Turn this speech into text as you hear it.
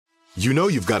You know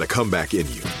you've got a comeback in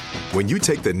you. When you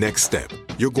take the next step,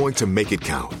 you're going to make it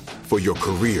count. For your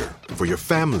career, for your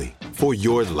family, for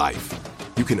your life.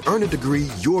 You can earn a degree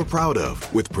you're proud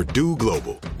of with Purdue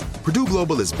Global. Purdue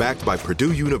Global is backed by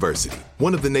Purdue University,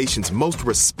 one of the nation's most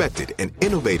respected and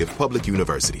innovative public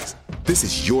universities. This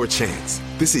is your chance.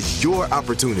 This is your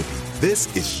opportunity.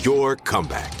 This is your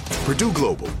comeback. Purdue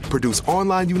Global, Purdue's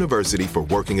online university for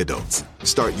working adults.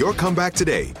 Start your comeback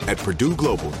today at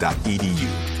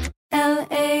purdueglobal.edu.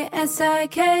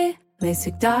 LASIK,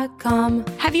 LASIK.com.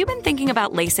 Have you been thinking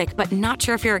about LASIK but not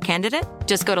sure if you're a candidate?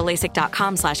 Just go to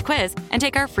LASIK.com/quiz and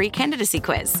take our free candidacy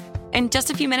quiz. In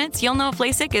just a few minutes, you'll know if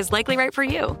LASIK is likely right for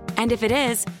you. And if it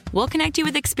is, we'll connect you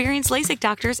with experienced LASIK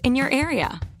doctors in your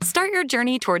area. Start your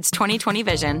journey towards 20/20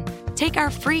 vision. Take our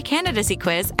free candidacy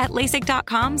quiz at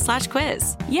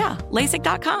LASIK.com/quiz. Yeah,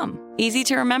 LASIK.com. Easy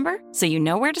to remember, so you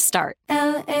know where to start.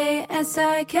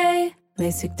 LASIK,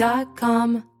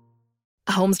 LASIK.com.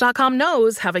 Homes.com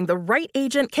knows having the right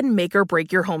agent can make or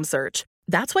break your home search.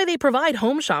 That's why they provide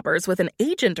home shoppers with an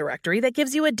agent directory that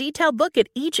gives you a detailed look at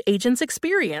each agent's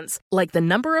experience, like the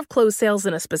number of closed sales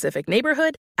in a specific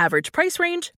neighborhood, average price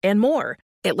range, and more.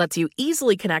 It lets you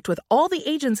easily connect with all the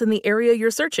agents in the area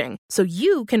you're searching, so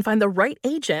you can find the right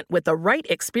agent with the right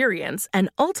experience and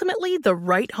ultimately the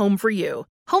right home for you.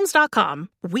 Homes.com.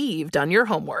 We've done your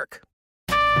homework.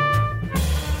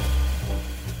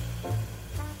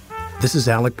 This is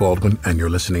Alec Baldwin, and you're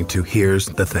listening to Here's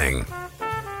the Thing.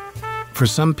 For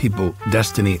some people,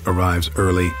 destiny arrives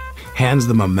early, hands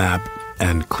them a map,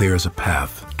 and clears a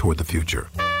path toward the future.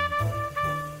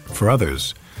 For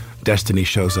others, destiny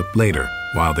shows up later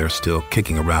while they're still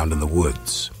kicking around in the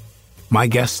woods. My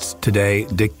guests today,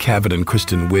 Dick Cavett and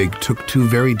Kristen Wiig, took two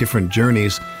very different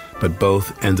journeys, but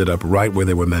both ended up right where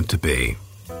they were meant to be.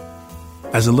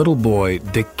 As a little boy,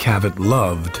 Dick Cavett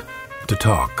loved to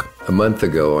talk. A month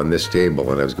ago on this table,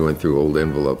 when I was going through old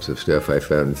envelopes of stuff, I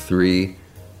found 3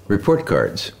 report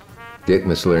cards. Dick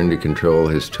must learn to control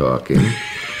his talking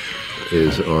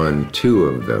is on 2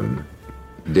 of them.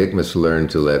 Dick must learn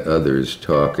to let others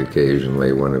talk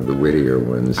occasionally, one of the wittier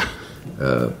ones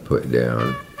put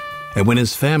down. And when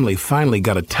his family finally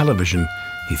got a television,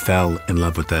 he fell in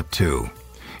love with that too.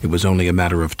 It was only a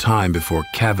matter of time before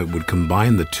Cavett would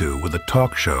combine the two with a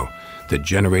talk show that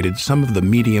generated some of the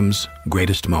medium's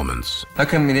greatest moments. How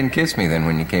come you didn't kiss me then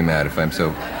when you came out if I'm so...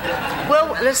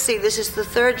 Well, let's see, this is the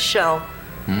 3rd show.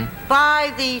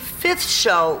 By the 5th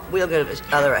show, we'll give each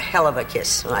other a hell of a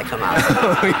kiss when I come out.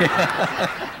 Oh, yeah.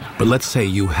 But let's say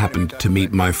you happened to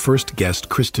meet my first guest,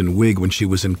 Kristen Wiig, when she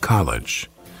was in college.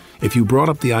 If you brought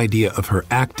up the idea of her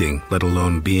acting, let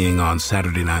alone being on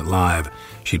Saturday Night Live,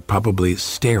 she'd probably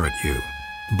stare at you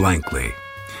blankly.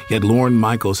 Yet Lorne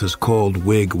Michaels has called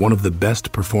Wiig one of the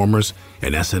best performers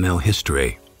in SNL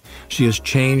history. She has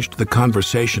changed the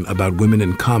conversation about women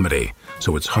in comedy,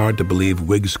 so it's hard to believe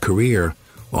Wiig's career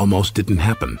almost didn't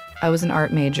happen. I was an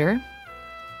art major.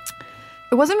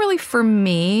 It wasn't really for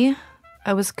me.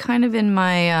 I was kind of in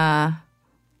my,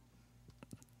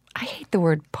 I hate the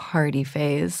word party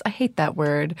phase. I hate that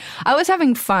word. I was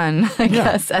having fun, I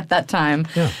guess, at that time.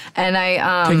 Yeah. And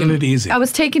taking it easy. I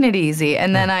was taking it easy.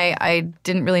 And then I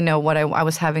didn't really know what I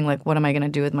was having, like, what am I going to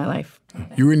do with my life?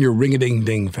 You were in your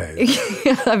ring-a-ding-ding phase.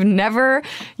 I've never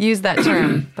used that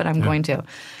term, but I'm going to.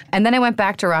 And then I went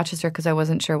back to Rochester because I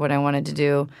wasn't sure what I wanted to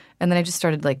do. And then I just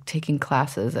started, like, taking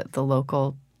classes at the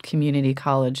local community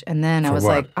college. And then I was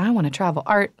like, I want to travel.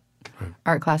 Art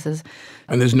classes.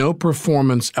 And there's no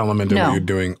performance element in what you're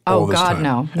doing all this time.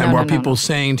 No. And are people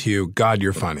saying to you, God,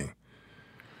 you're funny?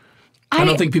 I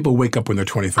don't think people wake up when they're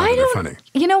 25 and they're funny.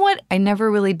 You know what? I never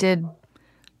really did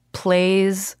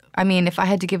plays. I mean, if I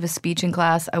had to give a speech in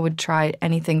class, I would try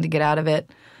anything to get out of it.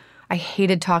 I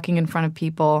hated talking in front of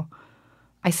people.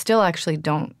 I still actually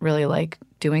don't really like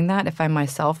doing that. If I'm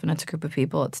myself and it's a group of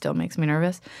people, it still makes me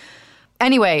nervous.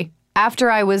 Anyway,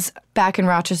 after I was back in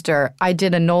Rochester, I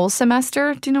did a Knowles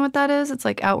semester. Do you know what that is? It's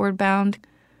like Outward Bound,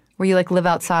 where you like live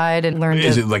outside and learn.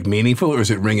 Is it like meaningful or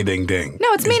is it ring-a-ding-ding?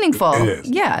 No, it's meaningful. It is.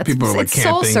 Yeah, people are like it's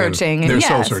soul searching. They're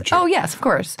soul searching. Oh yes, of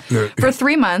course. For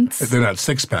 3 months. They're not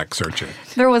six-pack searching.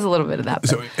 There was a little bit of that.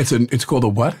 So it's called a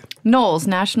what? Knowles,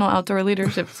 National Outdoor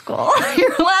Leadership School.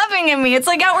 You're laughing at me. It's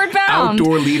like Outward Bound.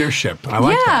 Outdoor leadership. I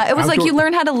like that. Yeah, it was like you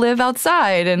learn how to live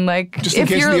outside and like just in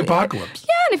case of the apocalypse.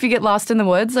 Yeah, and if you get lost in the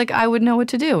woods, like I would know what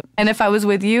to do. And if I was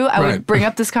with you, I would bring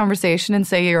up this conversation and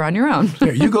say you're on your own.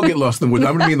 Yeah, you go get lost in the woods.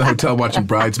 I'm going to be in the hotel watching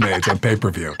Bridesmaids on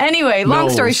pay-per-view. Anyway,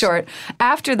 long story short,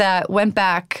 after that, went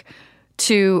back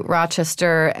to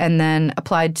Rochester and then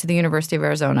applied to the University of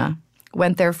Arizona.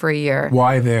 Went there for a year.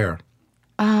 Why there?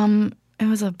 It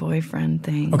was a boyfriend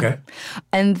thing. Okay.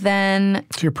 And then...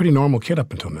 So you're a pretty normal kid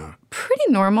up until now. Pretty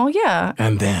normal, yeah.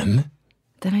 And then?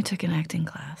 Then I took an acting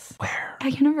class. Where?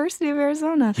 At University of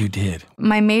Arizona. You did?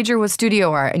 My major was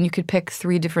studio art, and you could pick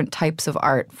 3 different types of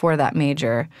art for that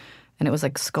major. And it was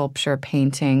like sculpture,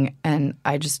 painting, and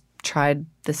I just tried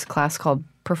this class called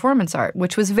performance art,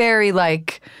 which was very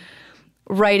like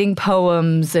writing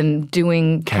poems and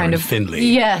doing Karen kind of Findlay.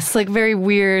 Yes, like very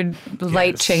weird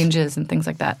light changes and things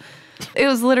like that. It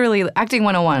was literally acting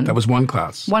 101. That was one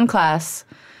class. One class.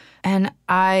 And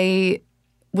I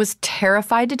was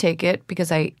terrified to take it because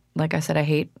like I said, I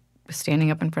hate standing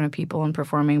up in front of people and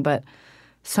performing, but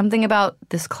something about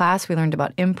this class, we learned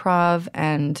about improv,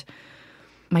 and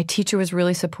my teacher was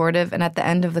really supportive. And at the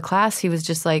end of the class, he was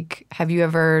just like, have you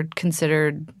ever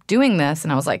considered doing this?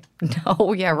 And I was like,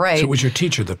 no, yeah, right. So it was your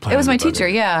teacher that planned it? Was my it, teacher,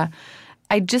 yeah.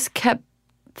 I just kept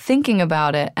thinking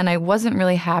about it, and I wasn't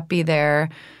really happy there.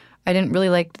 I didn't really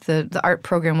like the art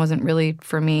program wasn't really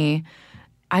for me.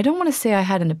 I don't want to say I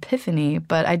had an epiphany,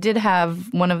 but I did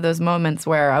have one of those moments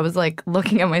where I was like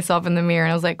looking at myself in the mirror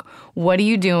and I was like, what are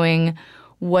you doing?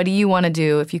 What do you want to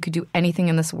do? If you could do anything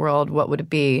in this world, what would it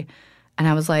be? And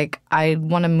I was like, I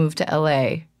want to move to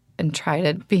LA and try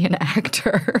to be an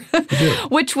actor,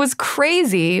 which was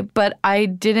crazy, but I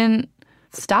didn't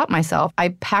stop myself. I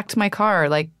packed my car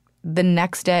like the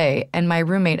next day, and my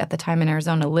roommate at the time in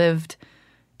Arizona lived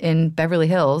in Beverly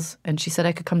Hills, and she said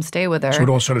I could come stay with her. So it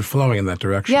all started flowing in that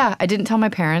direction. Yeah, I didn't tell my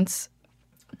parents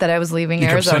that I was leaving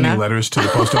Arizona. You kept sending letters to the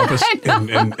post office in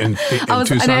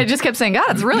Tucson? And I just kept saying, God,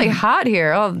 it's really hot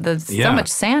here. Oh, there's so much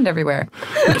sand everywhere.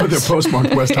 But they're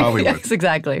postmarked West Hollywood. Yes,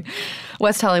 exactly.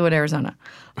 West Hollywood, Arizona.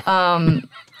 And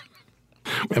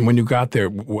when you got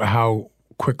there, how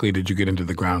quickly did you get into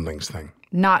the Groundlings thing?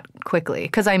 Not quickly,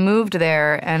 because I moved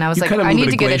there and I was you like, kind of I move need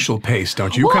at to a get glacial pace,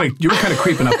 don't you? You were kind of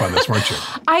creeping up on this, weren't you?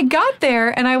 I got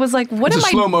there and I was like, what It's am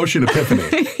a slow motion epiphany.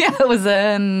 Yeah, it was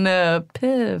an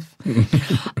epiv.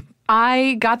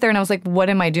 I got there and I was like, what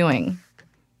am I doing?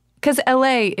 Because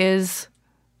LA is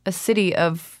a city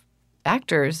of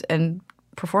actors and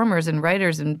performers and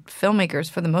writers and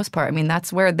filmmakers for the most part. I mean,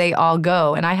 that's where they all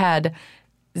go. And I had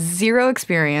zero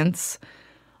experience.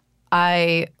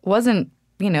 I wasn't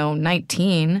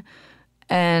 19,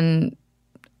 and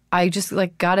I just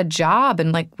like got a job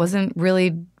and like wasn't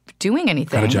really doing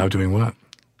anything. Got a job doing what?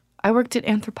 I worked at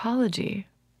Anthropology.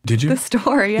 Did you? The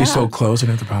store, yeah. You sold clothes at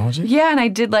Anthropology? Yeah, and I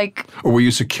did like... Or were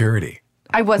you security?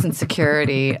 I wasn't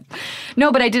security.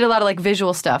 No, but I did a lot of like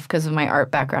visual stuff because of my art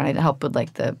background. I helped with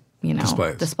like the,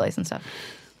 displays and stuff.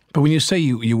 But when you say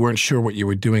you weren't sure what you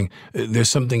were doing, there's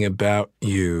something about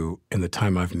you in the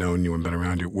time I've known you and been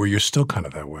around you where you're still kind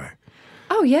of that way.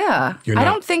 Oh, yeah. You're not. I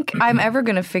don't think I'm ever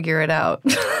going to figure it out.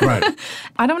 Right.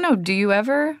 I don't know. Do you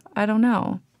ever? I don't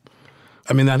know.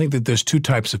 I mean, I think that there's 2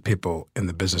 types of people in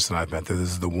the business that I've met.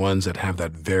 There's the ones that have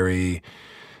that very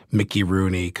Mickey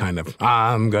Rooney kind of,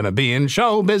 I'm going to be in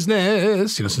show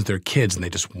business, since they're kids and they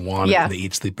just want it and they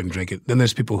eat, sleep, and drink it. Then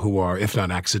there's people who are, if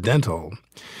not accidental,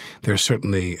 they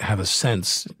certainly have a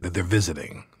sense that they're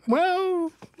visiting.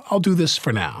 Well, I'll do this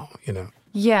for now,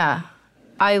 Yeah.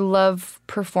 I love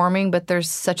performing, but there's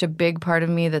such a big part of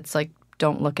me that's like,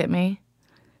 don't look at me.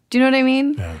 Do you know what I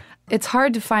mean? Yeah. It's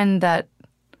hard to find that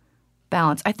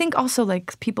balance. I think also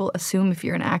like people assume if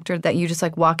you're an actor that you just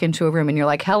like walk into a room and you're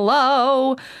like,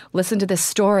 hello, listen to this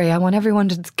story. I want everyone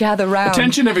to gather around.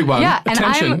 Attention, everyone. Yeah,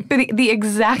 Attention. and I'm the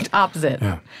exact opposite.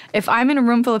 Yeah. If I'm in a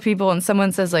room full of people and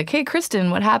someone says like, hey, Kristen,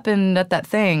 what happened at that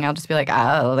thing? I'll just be like,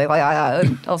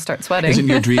 I'll start sweating. Isn't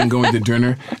your dream going to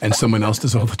dinner and someone else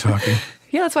does all the talking?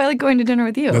 Yeah, that's why I like going to dinner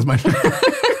with you. That's my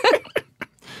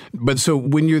But so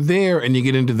when you're there and you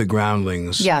get into the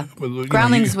Groundlings. Yeah.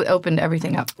 Groundlings opened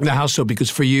everything up. Now, how so? Because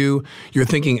for you, you're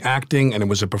thinking acting and it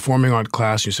was a performing art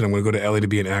class. You said, I'm going to go to LA to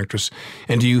be an actress.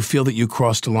 And do you feel that you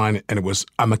crossed a line and it was,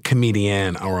 I'm a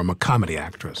comedian or I'm a comedy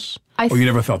actress? Or you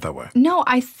never felt that way? No,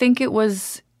 I think it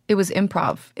was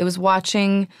improv. It was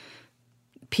watching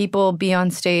people be on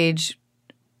stage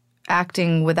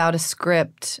acting without a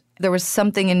script. There was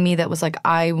something in me that was like,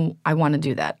 I want to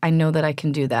do that. I know that I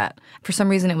can do that. For some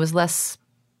reason, it was less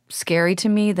scary to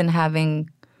me than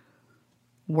having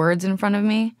words in front of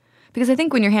me. Because I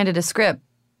think when you're handed a script,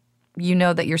 you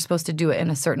know that you're supposed to do it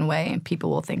in a certain way, and people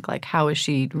will think like, how is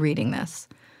she reading this?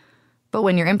 But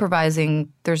when you're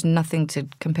improvising, there's nothing to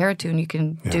compare it to, and you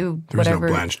can do whatever.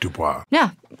 There's no Blanche Dubois. Yeah,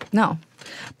 no.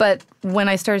 But when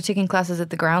I started taking classes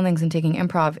at the Groundlings and taking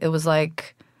improv, it was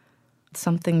like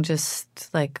something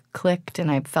just like clicked, and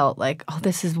I felt like, oh,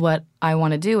 this is what I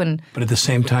want to do. But at the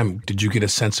same time, did you get a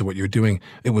sense of what you were doing?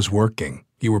 It was working.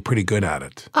 You were pretty good at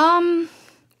it.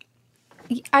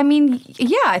 I mean,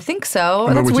 yeah, I think so.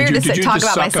 I mean, That's weird to did you talk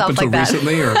just about suck up myself until like that.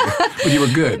 recently, or but you were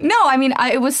good? No, I mean,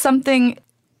 it was something.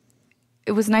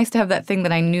 It was nice to have that thing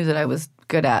that I knew that I was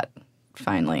good at.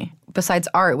 Finally, besides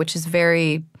art, which is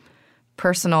very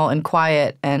personal and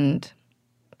quiet, and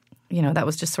that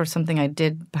was just sort of something I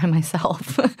did by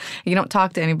myself. You don't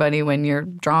talk to anybody when you're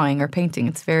drawing or painting.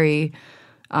 It's very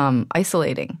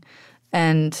isolating,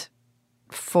 and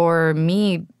for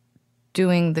me,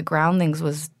 doing the Groundlings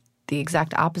was the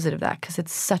exact opposite of that, because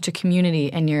it's such a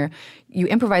community, and you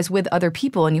improvise with other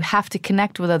people, and you have to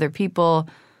connect with other people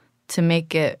to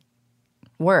make it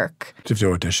work. Did you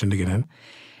have to audition to get in?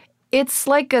 It's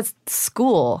like a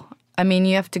school. I mean,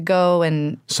 you have to go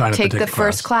and take the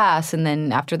first class, and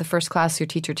then after the first class, your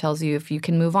teacher tells you if you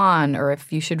can move on or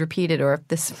if you should repeat it or if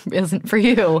this isn't for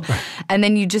you. Right. And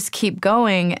then you just keep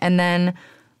going, and then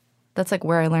that's like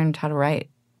where I learned how to write,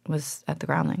 was at the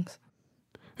Groundlings.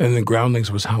 And the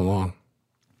Groundlings was how long?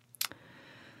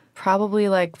 Probably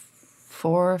like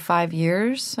 4 or 5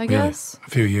 years, I guess. A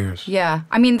few years. Yeah.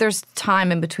 I mean, there's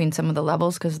time in between some of the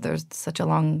levels because there's such a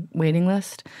long waiting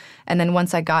list. And then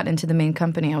once I got into the main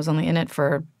company, I was only in it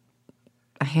for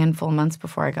a handful of months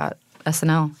before I got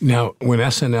SNL. Now, when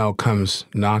SNL comes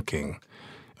knocking,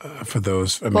 for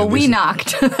those... we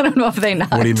knocked. I don't know if they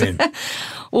knocked. What do you mean?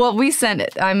 Well, we sent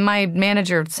it. My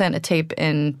manager sent a tape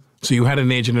in. So you had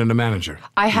an agent and a manager.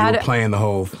 You were playing the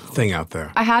whole thing out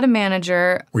there. I had a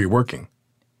manager. Were you working?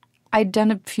 I'd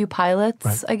done a few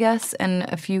pilots, I guess, and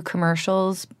a few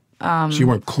commercials. So you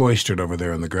weren't cloistered over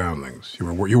there in the Groundlings. You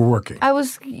were working. I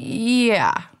was,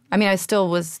 yeah. I mean, I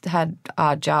still had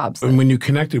odd jobs. And when you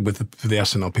connected with the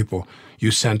SNL people,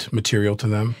 you sent material to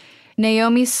them?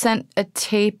 Naomi sent a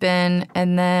tape in,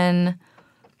 and then...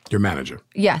 Your manager?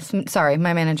 Yes. Sorry,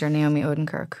 my manager, Naomi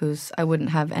Odenkirk, I wouldn't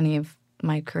have any of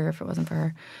my career if it wasn't for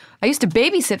her. I used to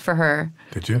babysit for her.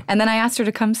 Did you? And then I asked her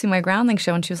to come see my Groundling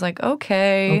show, and she was like,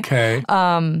 okay. Okay.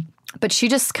 But she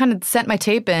just kind of sent my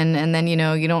tape in, and then, you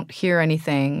don't hear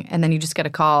anything, and then you just get a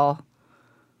call.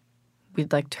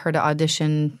 We'd like her to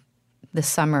audition this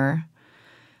summer.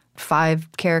 5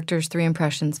 characters, 3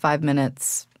 impressions, 5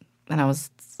 minutes. And I was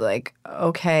like,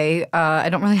 okay, I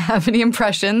don't really have any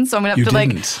impressions, so I'm going to have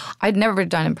to I'd never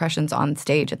done impressions on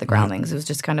stage at the Groundlings. Right. It was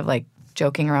just kind of like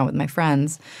joking around with my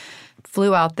friends.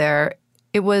 Flew out there.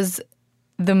 It was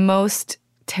the most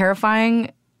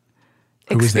terrifying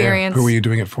experience. Who were you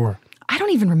doing it for? I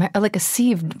don't even remember, like a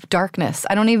sea of darkness.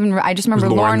 I just remember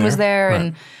Lauren was there,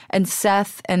 right. and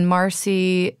Seth and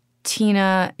Marcy,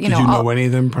 Tina. Did you know any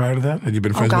of them prior to that? Had you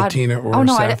been friends with Tina or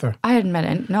Seth? I hadn't met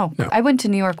any. No. I went to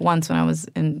New York once when I was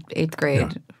in 8th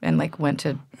grade and went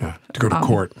to... Yeah, to go to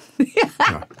court.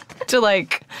 Yeah. To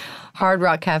Hard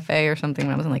Rock Cafe or something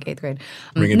when I was in 8th grade.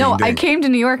 I came to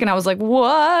New York and I was like,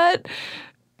 what?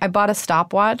 I bought a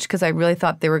stopwatch because I really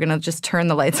thought they were going to just turn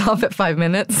the lights off at 5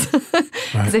 minutes.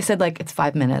 Because they said, it's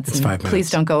 5 minutes. It's 5 minutes.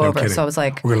 Please don't go over. Kidding. So I was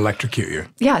like... We're going to electrocute you.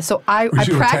 Yeah, so I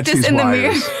practiced in the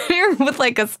mirror with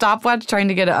a stopwatch trying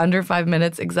to get it under 5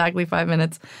 minutes, exactly 5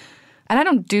 minutes. And I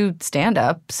don't do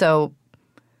stand-up, so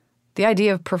the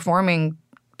idea of performing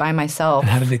by myself...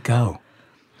 And how did it go?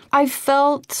 I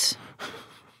felt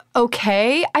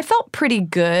okay. I felt pretty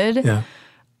good. Yeah.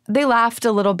 They laughed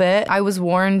a little bit. I was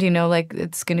warned,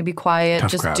 it's going to be quiet.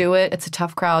 Tough just crowd. Do it. It's a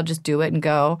tough crowd. Just do it and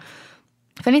go.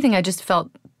 If anything, I just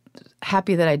felt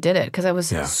happy that I did it because I was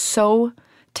so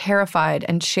terrified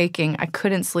and shaking. I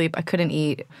couldn't sleep. I couldn't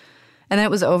eat. And then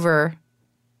it was over.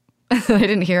 I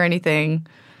didn't hear anything.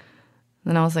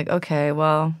 And I was like, okay,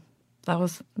 well, that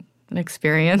was an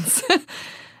experience.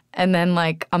 And then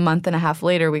a month and a half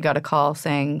later, we got a call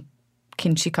saying,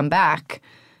 can she come back?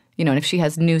 And if she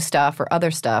has new stuff or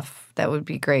other stuff, that would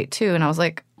be great too. And I was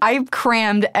like, I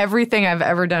crammed everything I've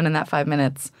ever done in that 5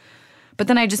 minutes. But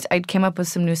then I came up with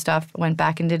some new stuff, went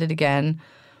back and did it again.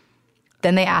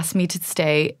 Then they asked me to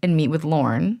stay and meet with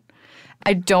Lorne.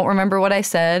 I don't remember what I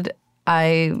said. Do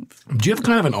you have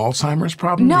kind of an Alzheimer's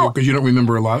problem? No. Because you don't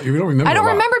remember a lot. You don't remember I don't a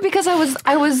lot. remember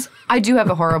because I do have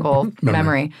a horrible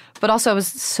memory. But also I was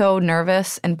so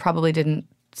nervous and probably didn't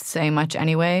say much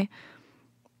anyway.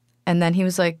 And then he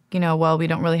was like, well, we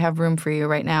don't really have room for you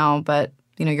right now, but,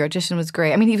 your audition was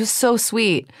great. I mean, he was so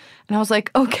sweet. And I was like,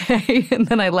 okay. And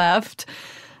then I left.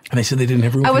 And they said they didn't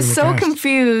have room for you. I was so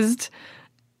confused.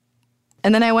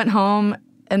 And then I went home,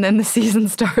 and then the season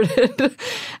started. And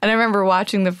I remember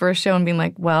watching the first show and being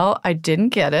like, well, I didn't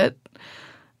get it.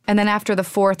 And then after the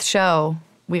 4th show,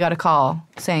 we got a call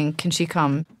saying, can she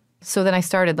come? So then I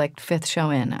started 5th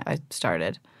show in, I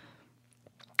started,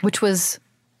 which was...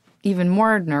 even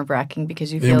more nerve-wracking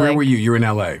because you feel where were you? You were in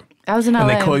L.A. I was in LA. And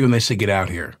they call you and they say, get out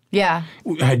here. Yeah.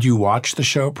 Had you watched the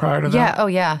show prior to that? Yeah. Oh,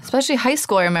 yeah. Especially high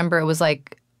school. I remember it was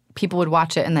like people would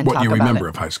watch it and then talk about it. What you remember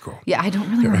of high school? Yeah, I don't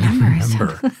really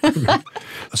remember.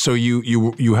 So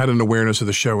you had an awareness of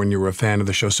the show and you were a fan of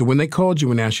the show. So when they called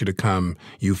you and asked you to come,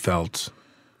 you felt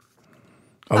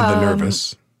other than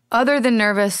nervous? Other than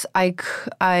nervous, God,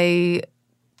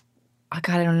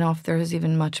 I don't know if there was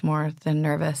even much more than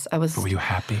nervous. But were you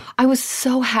happy? I was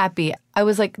so happy. I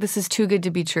was like, this is too good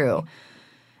to be true.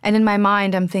 And in my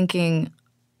mind, I'm thinking,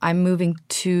 I'm moving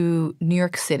to New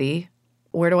York City.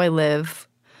 Where do I live?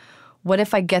 What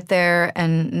if I get there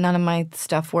and none of my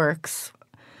stuff works?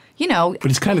 You know,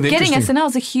 but it's kind of getting interesting. SNL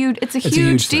is a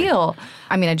huge deal.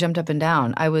 I mean, I jumped up and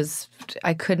down.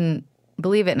 I couldn't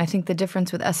believe it. And I think the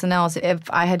difference with SNL is if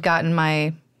I had gotten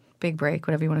my big break,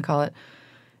 whatever you want to call it,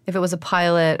 if it was a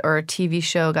pilot or a TV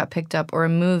show got picked up or a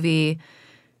movie,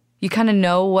 you kind of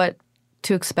know what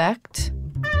to expect.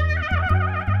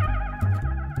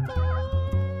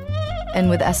 And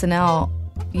with SNL,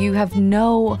 you have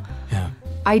no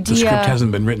idea. The script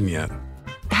hasn't been written yet.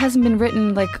 It hasn't been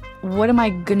written. Like, what am I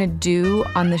going to do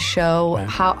on the show? Right.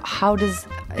 How does,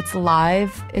 it's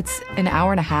live. It's an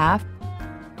hour and a half.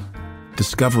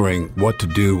 Discovering what to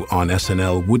do on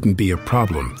SNL wouldn't be a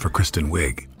problem for Kristen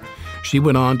Wiig. She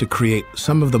went on to create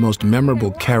some of the most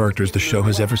memorable characters the show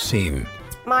has ever seen.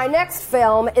 My next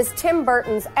film is Tim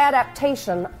Burton's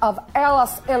adaptation of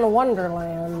Alice in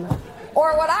Wonderland.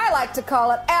 Or what I like to call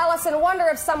it, Alice in Wonder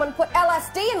if someone put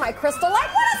LSD in my crystal.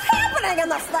 Like, what is happening in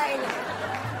this thing?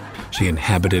 She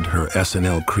inhabited her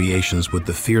SNL creations with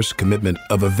the fierce commitment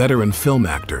of a veteran film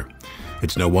actor.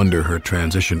 It's no wonder her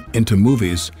transition into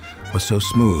movies was so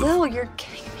smooth. Will, you're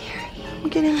getting married. I'm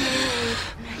getting married.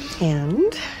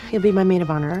 And you'll be my maid of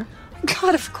honor.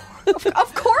 God, of course.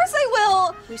 Of course I will.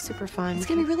 It'll be super fun. It's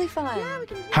going to be really fun. Yeah,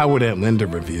 How would Aunt Linda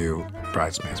review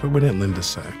Bridesmaids? What would Aunt Linda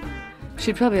say?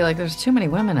 She'd probably be like, there's too many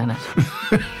women in it.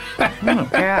 Oh,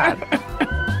 God.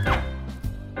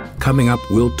 Coming up,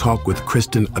 we'll talk with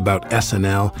Kristen about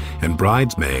SNL and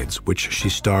Bridesmaids, which she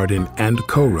starred in and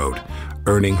co-wrote,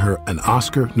 earning her an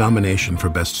Oscar nomination for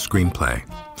Best Screenplay.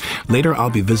 Later, I'll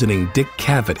be visiting Dick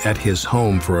Cavett at his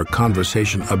home for a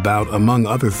conversation about, among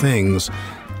other things,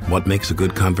 what makes a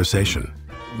good conversation.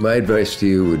 My advice to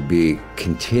you would be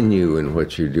continue in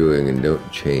what you're doing and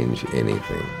don't change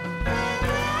anything.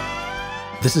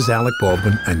 This is Alec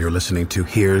Baldwin, and you're listening to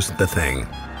Here's the Thing.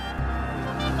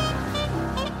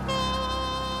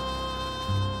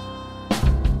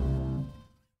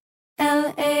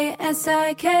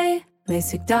 LASIK,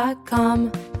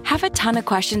 LASIK.com. Have a ton of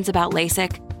questions about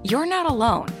LASIK? You're not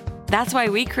alone. That's why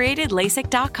we created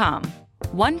LASIK.com.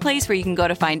 One place where you can go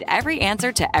to find every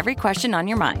answer to every question on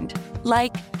your mind.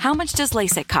 Like, how much does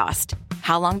LASIK cost?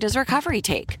 How long does recovery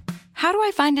take? How do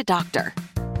I find a doctor?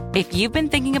 If you've been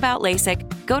thinking about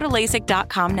LASIK, go to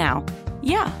LASIK.com now.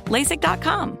 Yeah,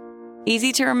 LASIK.com.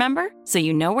 Easy to remember, so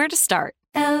you know where to start.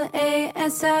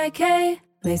 LASIK,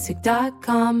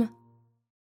 LASIK.com.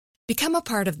 Become a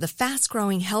part of the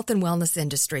fast-growing health and wellness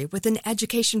industry with an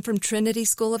education from Trinity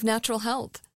School of Natural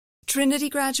Health. Trinity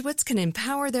graduates can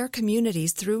empower their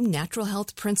communities through natural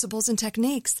health principles and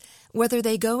techniques, whether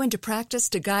they go into practice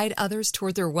to guide others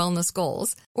toward their wellness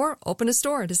goals or open a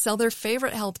store to sell their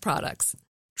favorite health products.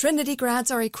 Trinity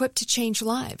grads are equipped to change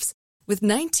lives with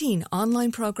 19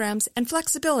 online programs and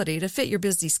flexibility to fit your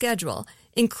busy schedule,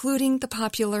 including the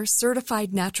popular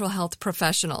Certified Natural Health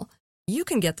Professional. You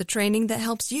can get the training that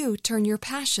helps you turn your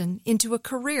passion into a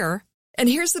career. And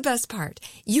here's the best part.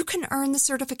 You can earn the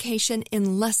certification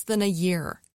in less than a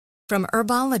year. From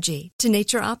herbology to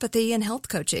naturopathy and health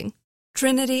coaching,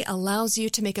 Trinity allows you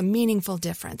to make a meaningful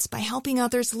difference by helping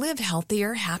others live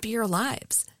healthier, happier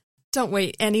lives. Don't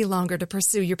wait any longer to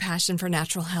pursue your passion for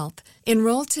natural health.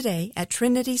 Enroll today at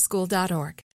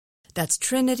trinityschool.org. That's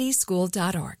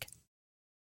trinityschool.org.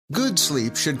 Good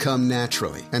sleep should come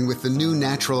naturally, and with the new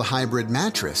Natural Hybrid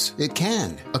mattress, it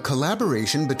can. A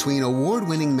collaboration between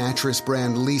award-winning mattress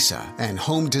brand Leesa and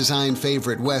home design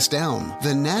favorite West Elm,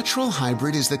 the Natural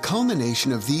Hybrid is the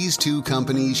culmination of these two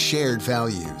companies' shared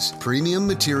values: premium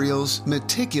materials,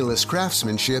 meticulous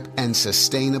craftsmanship, and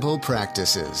sustainable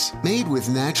practices. Made with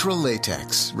natural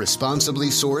latex, responsibly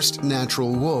sourced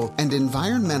natural wool, and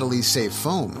environmentally safe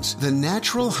foams, the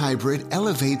Natural Hybrid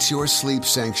elevates your sleep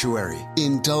sanctuary,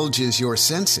 indulges your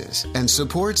senses, and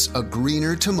supports a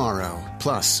greener tomorrow.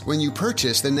 Plus, when you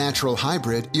purchase the Natural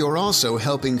Hybrid, you're also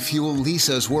helping fuel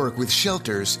Leesa's work with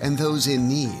shelters and those in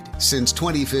need. Since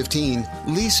 2015,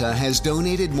 Leesa has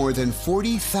donated more than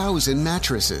 40,000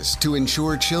 mattresses to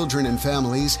ensure children and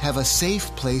families have a safe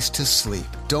place to sleep.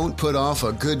 Don't put off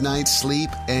a good night's sleep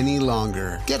any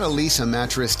longer. Get a Leesa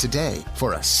mattress today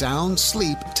for a sound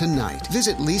sleep tonight.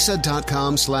 Visit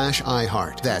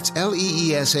leesa.com/iHeart. That's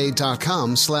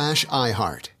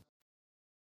LEESA.com/iHeart.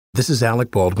 This is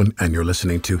Alec Baldwin, and you're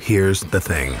listening to Here's the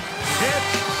Thing.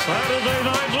 Saturday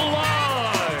Night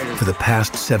Live! For the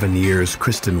past 7 years,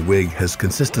 Kristen Wiig has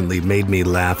consistently made me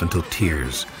laugh until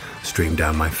tears stream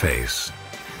down my face.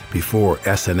 Before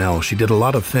SNL, she did a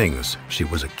lot of things. She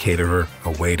was a caterer,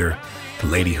 a waiter, the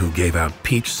lady who gave out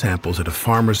peach samples at a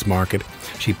farmer's market.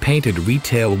 She painted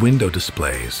retail window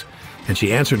displays, and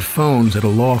she answered phones at a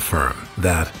law firm.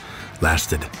 That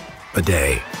lasted a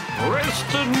day.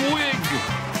 Kristen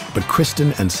Wiig! But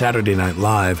Kristen and Saturday Night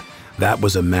Live, that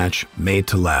was a match made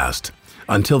to last.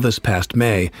 Until this past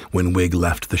May, when Wiig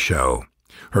left the show.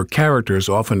 Her characters,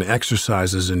 often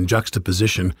exercises in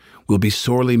juxtaposition, will be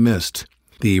sorely missed.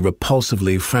 The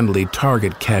repulsively friendly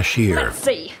Target cashier. Let's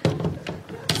see.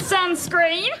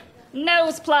 Sunscreen,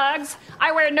 nose plugs.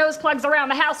 I wear nose plugs around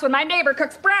the house when my neighbor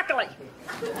cooks broccoli.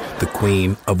 The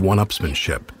queen of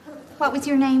one-upsmanship. What was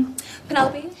your name?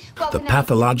 Penelope? The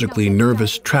pathologically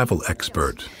nervous travel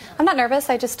expert. I'm not nervous.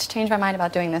 I just changed my mind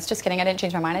about doing this. Just kidding. I didn't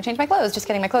change my mind. I changed my clothes. Just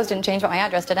kidding. My clothes didn't change, but my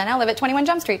address did. I now live at 21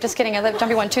 Jump Street. Just kidding. I live at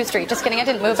 21 2 Street. Just kidding. I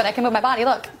didn't move, but I can move my body.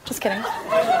 Look. Just kidding.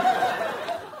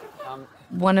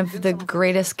 One of the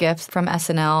greatest gifts from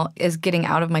SNL is getting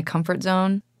out of my comfort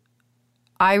zone.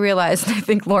 I realized, I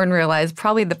think Lauren realized,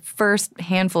 probably the first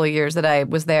handful of years that I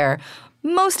was there,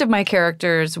 most of my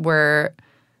characters were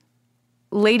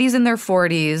ladies in their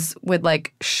 40s with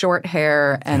like short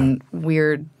hair and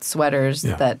weird sweaters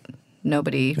that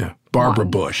nobody Barbara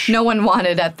Bush. No one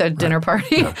wanted at the dinner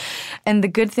party. Yeah. And the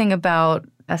good thing about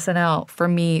SNL for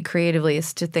me creatively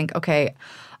is to think, okay,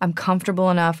 I'm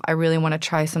comfortable enough. I really want to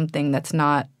try something that's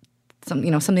not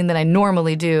something that I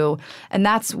normally do. And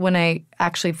that's when I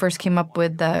actually first came up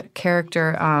with the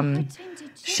character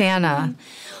Shanna.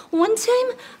 One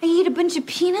time, I ate a bunch of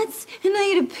peanuts, and I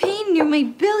had a pain near my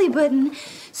belly button.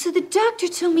 So the doctor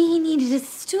told me he needed a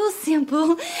stool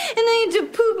sample, and I had to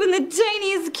poop in the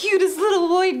tiniest, cutest little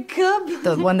white cup.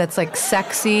 The one that's like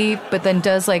sexy, but then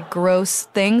does like gross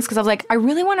things. Because I was like, I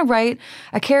really want to write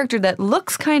a character that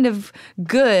looks kind of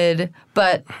good,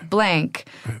 but blank.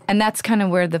 And that's kind of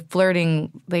where the flirting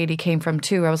lady came from,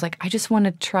 too. I was like, I just want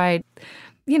to try...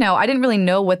 I didn't really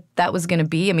know what that was going to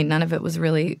be. I mean, none of it was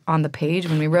really on the page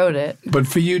when we wrote it. But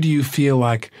for you, do you feel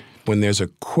like when there's a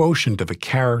quotient of a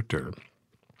character,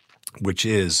 which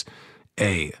is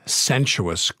a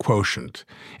sensuous quotient,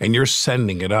 and you're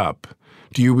sending it up,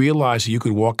 do you realize that you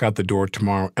could walk out the door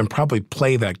tomorrow and probably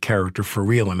play that character for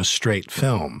real in a straight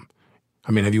film?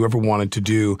 I mean, have you ever wanted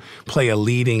to play a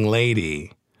leading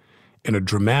lady in a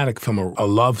dramatic film, a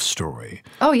love story,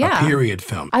 a period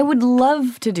film? I would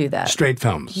love to do that. Straight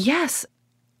films. Yes.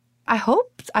 I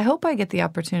hope I get the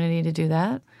opportunity to do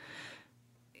that.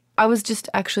 I was just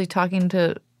actually talking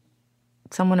to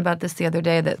someone about this the other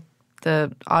day, that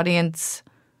the audience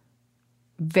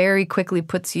very quickly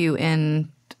puts you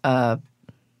in a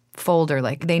folder.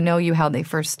 Like, they know you how they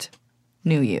first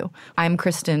knew you. I'm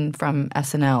Kristen from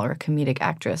SNL, or a comedic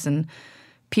actress, and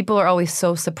people are always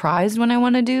so surprised when I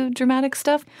want to do dramatic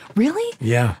stuff. Really?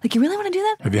 Yeah. Like, you really want to do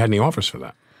that? Have you had any offers for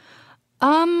that?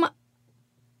 I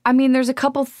mean, there's a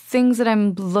couple things that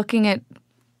I'm looking at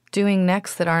doing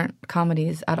next that aren't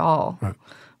comedies at all. Right.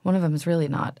 One of them is really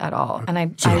not at all. And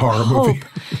it's a horror movie.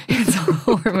 It's a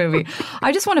horror movie.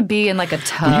 I just want to be in like a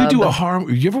tub. Will you do a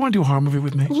horror? You ever want to do a horror movie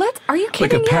with me? Are you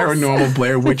kidding? Like a paranormal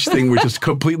Blair Witch thing, which is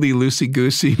completely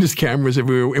loosey-goosey, just cameras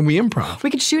everywhere, and we improv. We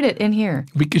could shoot it in here.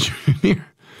 We could shoot it here.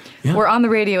 Yeah. We're on the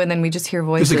radio, and then we just hear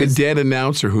voices. There's like a dead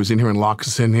announcer who's in here and locks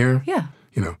us in here. Yeah.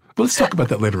 Well, let's talk about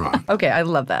that later on. Okay, I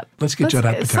love that. Let's get Judd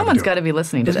Apatow. Someone's got to be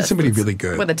listening to this. Somebody really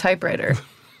good. With a typewriter.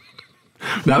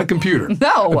 Not a computer.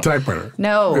 No. A typewriter.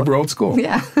 No. We're old school.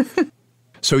 Yeah.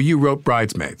 So you wrote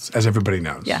Bridesmaids, as everybody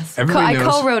knows. Yes. Everybody knows.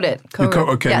 I co-wrote it.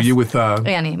 Okay. Yes. Were you with...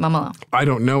 Annie Mumolo. I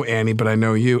don't know Annie, but I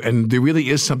know you. And there really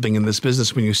is something in this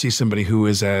business when you see somebody who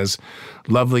is as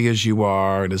lovely as you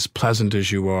are, and as pleasant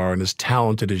as you are, and as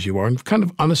talented as you are, and kind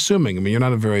of unassuming. I mean, you're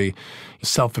not a very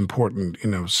self-important,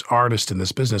 artist in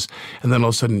this business. And then all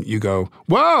of a sudden you go,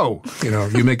 whoa!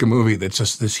 You make a movie that's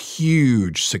just this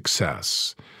huge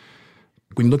success.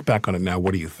 When you look back on it now,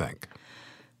 what do you think?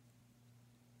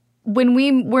 When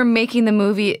we were making the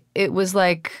movie, it was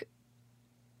like,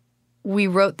 we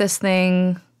wrote this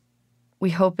thing, we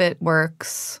hope it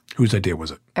works. Whose idea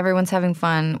was it? Everyone's having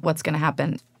fun, what's going to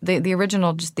happen? The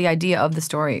original, just the idea of the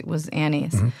story was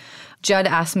Annie's. Mm-hmm. Judd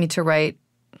asked me to write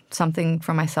something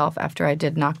for myself after I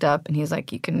did Knocked Up, and he's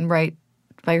like, you can write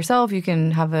by yourself. You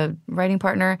can have a writing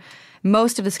partner.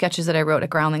 Most of the sketches that I wrote at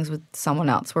Groundlings with someone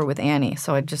else were with Annie.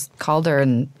 So I just called her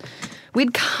and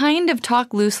we'd kind of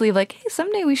talk loosely of like, hey,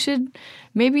 someday we should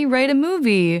maybe write a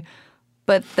movie.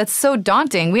 But that's so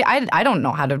daunting. I don't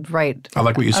know how to write I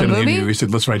like what you said in the movie. interview. You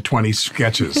said, let's write 20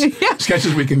 sketches.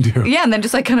 Sketches we can do. Yeah, and then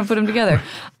just like kind of put them together.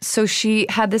 So she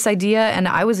had this idea, and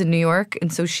I was in New York,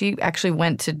 and so she actually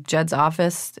went to Jed's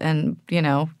office and,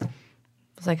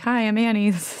 was like, hi, I'm Annie.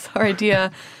 This is our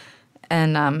idea.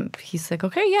 And he's like,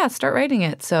 okay, yeah, start writing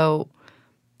it. So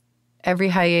every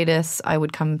hiatus, I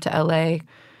would come to L.A.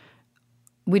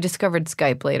 We discovered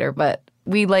Skype later, but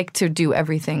we like to do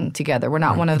everything together. We're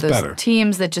not one of those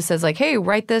teams that just says like, hey,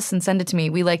 write this and send it to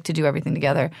me. We like to do everything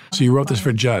together. So you wrote this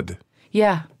for Judd?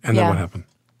 Yeah. And then what happened?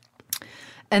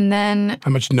 And then...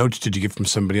 How much notes did you get from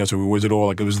somebody else, or was it all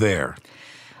like it was there?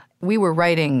 We were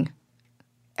writing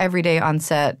every day on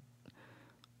set,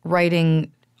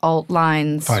 writing alt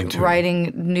lines,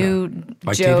 writing new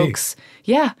like jokes. TV.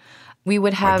 Yeah. We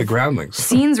would have like the Groundlings.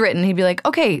 scenes written. He'd be like,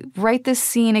 okay, write this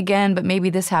scene again, but maybe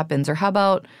this happens. Or how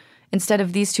about instead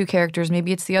of these two characters,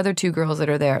 maybe it's the other two girls that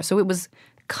are there. So it was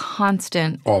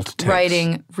constant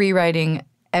writing, rewriting.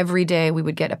 Every day we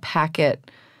would get a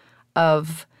packet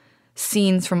of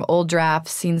scenes from old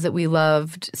drafts, scenes that we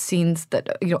loved, scenes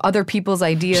that, other people's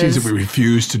ideas. Scenes that we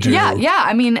refused to do. Yeah.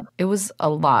 I mean, it was a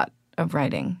lot of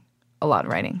writing.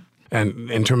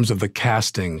 And in terms of the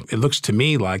casting, it looks to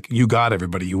me like you got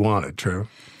everybody you wanted, true?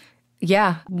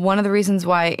 Yeah. One of the reasons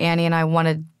why Annie and I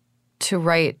wanted to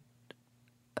write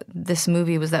this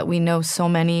movie was that we know so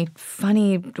many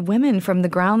funny women from the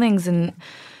Groundlings and,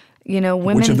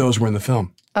 women. Which of those were in the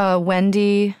film?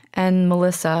 Wendy and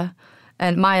Melissa.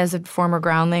 And Maya's a former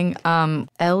Groundling.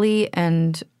 Ellie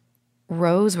and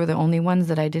Rose were the only ones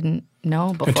that I didn't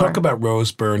know before. And talk about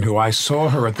Rose Byrne, who I saw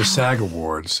her at the SAG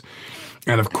Awards.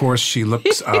 And, of course, she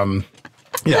looks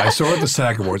I saw her at the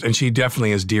SAG Awards, and she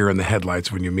definitely is deer in the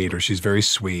headlights when you meet her. She's very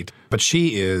sweet. But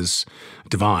she is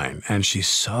divine, and she's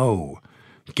so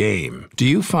game. Do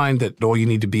you find that all you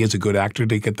need to be is a good actor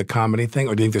to get the comedy thing,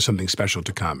 or do you think there's something special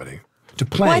to comedy? To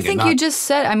playing Well, I think you just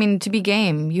said, to be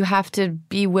game, you have to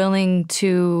be willing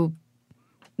to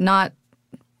not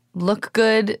look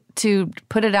good, to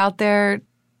put it out there,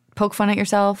 poke fun at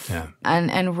yourself. Yeah.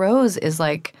 And Rose is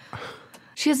like,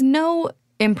 she has no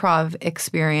improv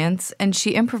experience, and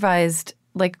she improvised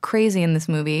like crazy in this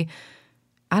movie.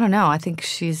 I don't know. I think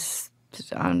she's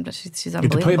unbelievable.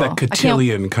 To play that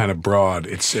cotillion kind of broad,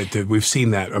 we've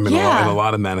seen that in a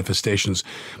lot of manifestations,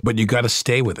 but you got to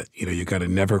stay with it. You got to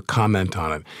never comment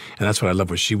on it. And that's what I love,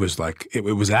 was she was like, it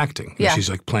was acting. Yeah. She's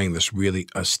like playing this really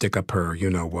stick up her,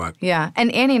 what. Yeah.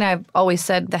 And Annie and I have always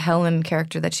said the Helen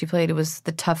character that she played was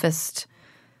the toughest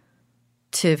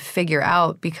to figure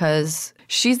out, because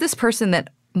she's this person that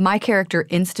my character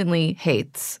instantly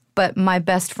hates, but my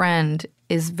best friend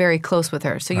is very close with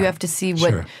her. So you have to see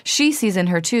what she sees in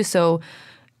her too. So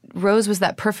Rose was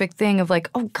that perfect thing of like,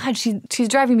 oh God, she's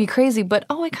driving me crazy, but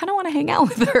I kind of want to hang out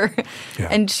with her. Yeah.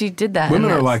 And she did that.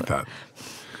 Women are like that.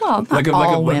 Well, not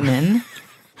all women.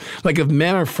 Like if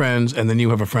men are friends and then you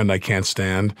have a friend I can't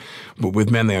stand, but with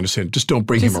men they understand, just don't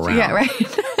bring him around. Yeah, right.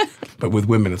 But with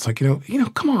women it's like,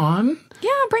 come on. Yeah,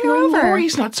 bring her over.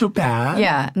 Lori's not so bad.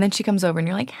 Yeah, and then she comes over and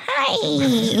you're like,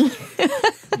 hi.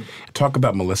 Talk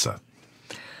about Melissa.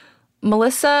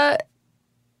 Melissa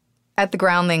at the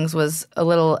Groundlings was a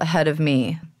little ahead of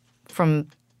me. From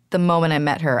the moment I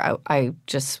met her, I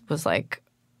just was like,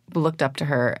 looked up to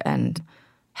her and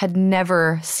had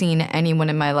never seen anyone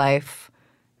in my life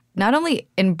not only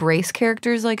embrace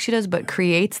characters like she does, but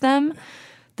creates them.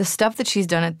 The stuff that she's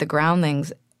done at the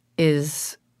Groundlings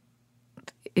is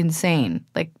insane.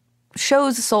 Like,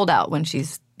 shows sold out when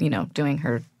she's, doing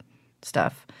her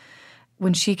stuff.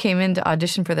 When she came in to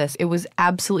audition for this, it was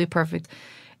absolutely perfect.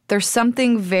 There's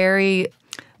something very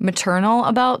maternal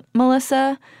about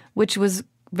Melissa, which was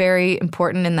very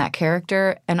important in that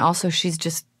character. And also she's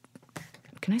just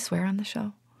 – can I swear on the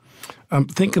show?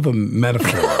 Think of a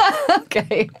metaphor.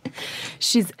 Okay.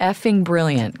 She's effing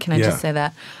brilliant. Can I just say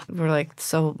that? We're like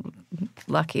so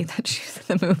lucky that she's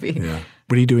in the movie. Yeah.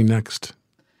 What are you doing next?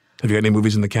 Have you got any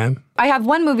movies in the can? I have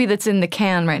one movie that's in the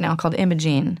can right now called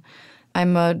Imogene.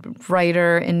 I'm a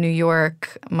writer in New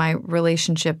York. My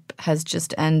relationship has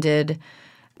just ended.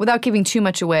 Without giving too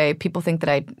much away, people think that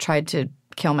I tried to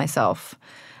kill myself.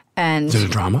 And is it a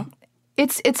drama?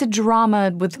 It's a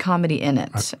drama with comedy in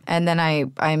it. And then I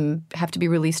have to be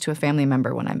released to a family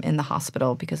member when I'm in the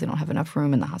hospital because they don't have enough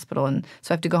room in the hospital. And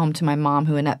so I have to go home to my mom,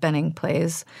 who Annette Bening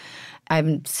plays. I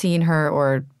haven't seen her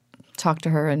or talked to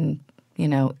her in,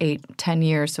 8-10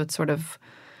 years. So it's sort of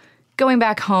going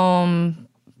back home,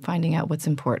 finding out what's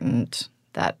important,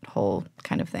 that whole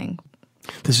kind of thing.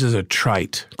 This is a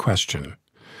trite question,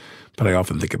 but I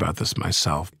often think about this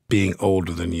myself. Being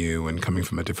older than you and coming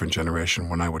from a different generation,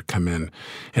 when I would come in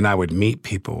and I would meet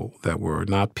people that were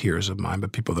not peers of mine,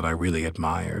 but people that I really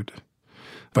admired.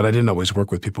 But I didn't always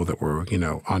work with people that were,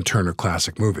 on Turner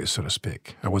Classic Movies, so to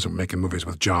speak. I wasn't making movies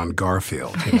with John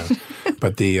Garfield,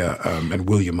 but and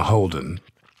William Holden.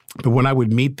 But when I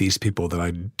would meet these people that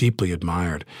I deeply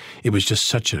admired, it was just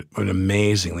such an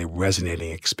amazingly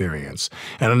resonating experience.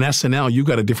 And on SNL, you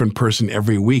got a different person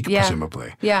every week,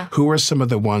 presumably. Yeah. Who are some of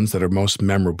the ones that are most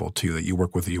memorable to you that you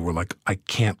work with? You were like, I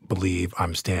can't believe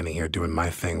I'm standing here doing my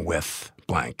thing with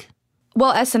blank.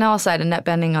 Well, SNL aside, Annette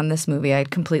Bening on this movie, I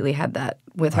completely had that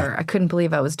with her. I couldn't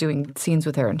believe I was doing scenes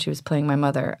with her and she was playing my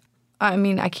mother. I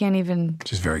mean, I can't even...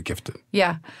 She's very gifted.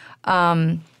 Yeah.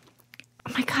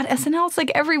 Oh my God, SNL, it's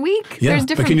like every week. Yeah, There's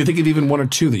different... but can you think of even one or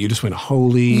two that you just went,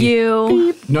 holy...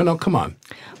 You. Beep. No, come on.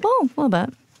 Well, a little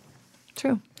bit.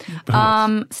 True.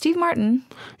 Steve Martin.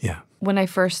 Yeah. When I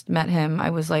first met him, I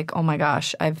was like, oh my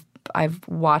gosh, I've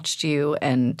watched you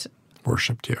and...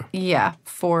 Worshipped you. Yeah,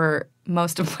 for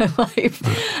most of my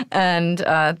life. And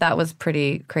that was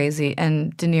pretty crazy.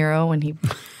 And De Niro, when he...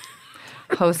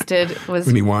 hosted was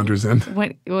when he wanders in.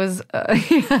 It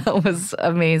was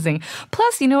amazing.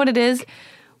 Plus, you know what it is?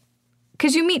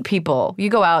 Because you meet people, you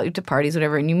go out to parties,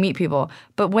 whatever, and you meet people.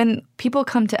 But when people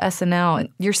come to SNL,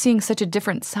 you're seeing such a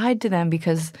different side to them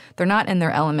because they're not in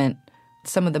their element.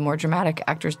 Some of the more dramatic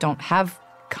actors don't have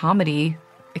comedy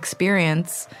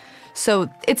experience. So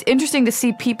it's interesting to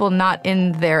see people not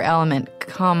in their element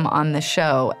come on the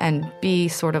show and be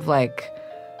sort of like,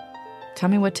 tell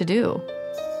me what to do.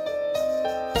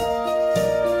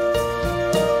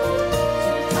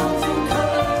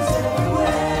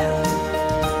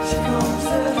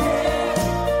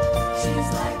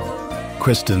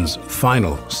 Kristen's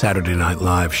final Saturday Night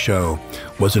Live show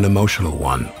was an emotional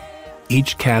one.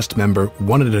 Each cast member,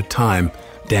 one at a time,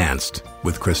 danced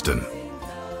with Kristen.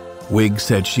 Wig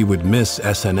said she would miss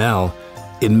SNL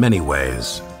in many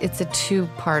ways. It's a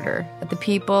two-parter. The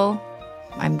people,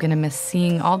 I'm going to miss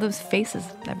seeing all those faces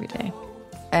every day.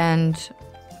 And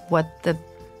what the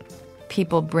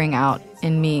people bring out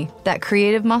in me. That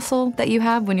creative muscle that you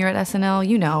have when you're at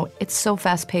SNL, it's so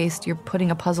fast-paced. You're putting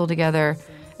a puzzle together,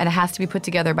 and it has to be put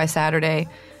together by Saturday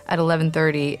at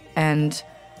 11:30. And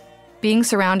being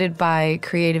surrounded by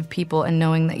creative people and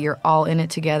knowing that you're all in it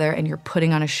together and you're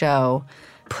putting on a show,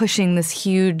 pushing this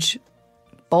huge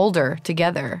boulder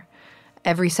together.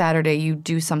 Every Saturday you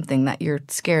do something that you're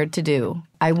scared to do.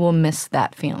 I will miss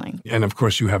that feeling. And of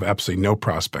course you have absolutely no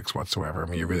prospects whatsoever. I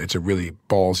mean, it's a really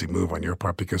ballsy move on your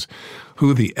part because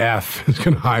who the F is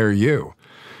going to hire you?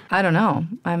 I don't know.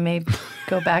 I may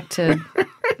go back to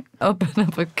open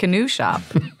up a canoe shop.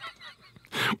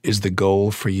 Is the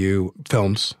goal for you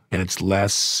films and it's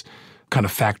less kind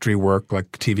of factory work like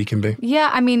TV can be? Yeah,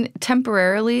 I mean,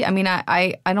 temporarily. I mean,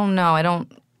 I don't know. I don't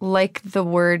like the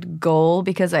word goal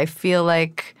because I feel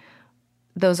like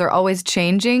those are always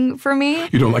changing for me.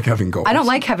 You don't like having goals? I don't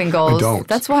like having goals. I don't.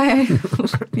 That's why I,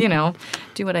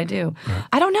 do what I do. Right.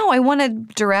 I don't know. I want to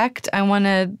direct. I want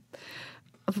to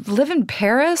live in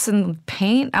Paris and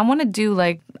paint. I want to do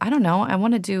I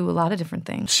want to do a lot of different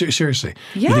things. Seriously?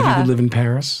 Yeah. You think you could live in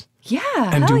Paris? Yeah.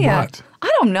 And do what?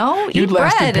 I don't know. You'd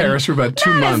last in Paris for about 2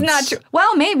 months. That is not true.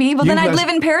 Well, maybe, but then I'd live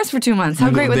in Paris for 2 months.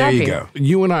 How great would that be? There you go.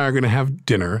 You and I are going to have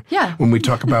dinner when we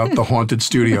talk about the Haunted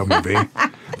Studio movie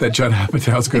that Judd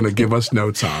Apatow is going to give us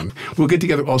notes on. We'll get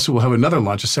together. Also, we'll have another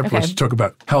lunch, a separate lunch to talk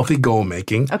about healthy goal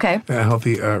making. Okay.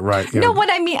 Right. No, what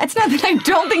I mean, it's not that I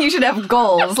don't think you should have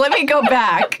goals. Let me go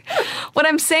back. What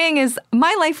I'm saying is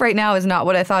my life right now is not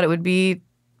what I thought it would be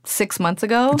 6 months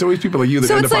ago. It's always people like you that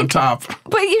end up on top.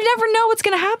 But you never know what's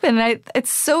going to happen.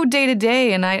 It's so day to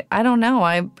day, and I don't know.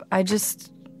 I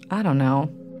don't know.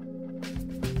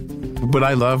 But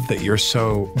I love that you're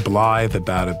so blithe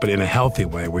about it, but in a healthy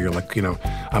way where you're like, I'm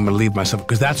going to leave myself,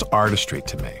 because that's artistry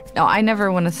to me. No, I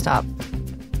never want to stop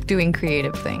doing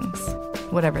creative things,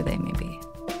 whatever they may be.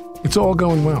 It's all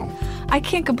going well. I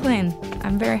can't complain.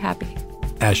 I'm very happy.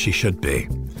 As she should be.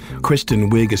 Kristen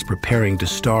Wiig is preparing to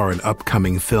star in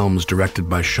upcoming films directed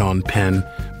by Sean Penn,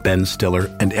 Ben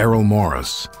Stiller, and Errol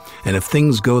Morris. And if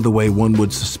things go the way one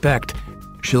would suspect,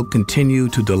 she'll continue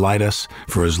to delight us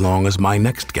for as long as my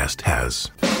next guest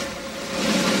has.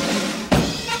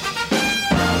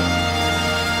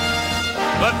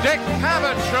 The Dick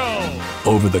Cavett Show.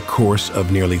 Over the course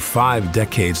of nearly 5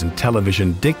 decades in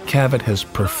television, Dick Cavett has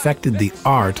perfected the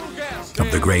art of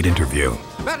the great interview.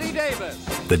 Betty Davis.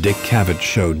 The Dick Cavett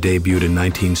Show debuted in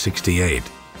 1968.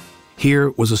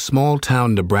 Here was a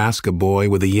small-town Nebraska boy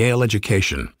with a Yale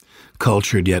education,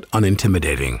 cultured yet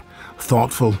unintimidating,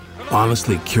 thoughtful,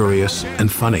 honestly curious,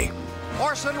 and funny.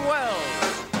 Orson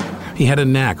Welles. He had a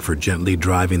knack for gently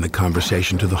driving the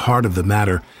conversation to the heart of the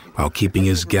matter while keeping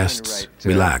his guests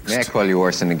relaxed. May I call you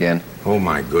Orson again? Oh,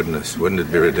 my goodness. Wouldn't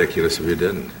it be ridiculous if you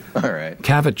didn't? All right.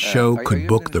 Cavett Show could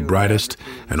book the brightest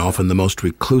and often the most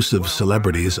reclusive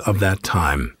celebrities of that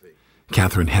time.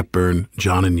 Katharine Hepburn,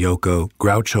 John and Yoko,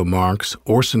 Groucho Marx,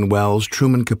 Orson Welles,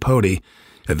 Truman Capote.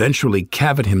 Eventually,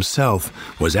 Cavett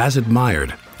himself was as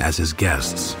admired as his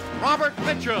guests. Robert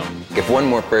Mitchum. If one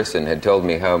more person had told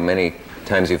me how many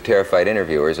times you've terrified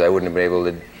interviewers, I wouldn't have been able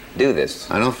to do this.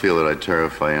 I don't feel that I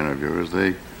terrify interviewers.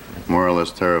 They more or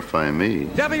less terrify me.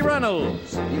 Debbie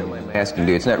Reynolds. You don't mind my asking,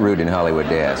 do you? It's not rude in Hollywood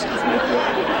to ask.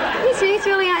 It's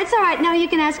really, it's all right. No, you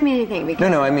can ask me anything. Because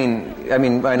No, I mean, I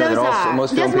know that also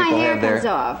most film just my people hair have their... comes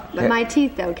off, but my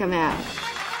teeth don't come out.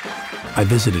 I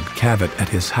visited Cavett at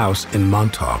his house in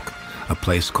Montauk, a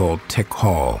place called Tick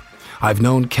Hall. I've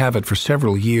known Cavett for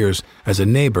several years as a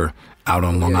neighbor out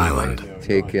on Long Island.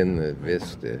 Take in the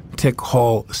vista. Tick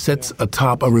Hall sits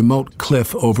atop a remote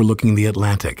cliff overlooking the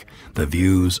Atlantic. The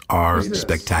views are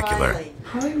spectacular.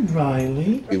 Hi,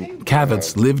 Riley.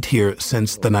 Cavett's lived here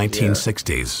since the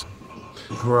 1960s.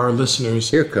 For our listeners,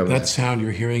 Here comes that sound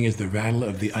you're hearing is the rattle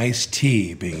of the iced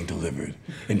tea being delivered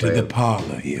into the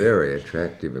parlor here. Very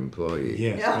attractive employee.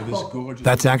 Yes, for this gorgeous...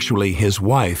 That's actually his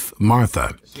wife,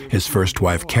 Martha. His first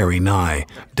wife, Carrie Nye,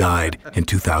 died in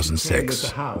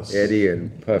 2006. Eddie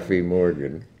and Puffy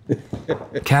Morgan.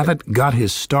 Cavett got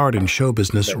his start in show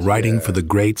business writing for the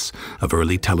greats of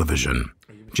early television.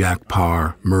 Jack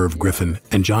Parr, Merv Griffin,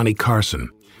 and Johnny Carson.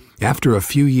 After a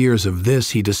few years of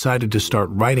this, he decided to start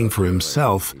writing for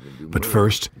himself, but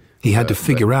first, he had to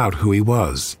figure out who he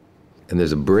was. And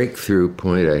there's a breakthrough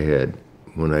point I had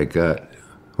when I got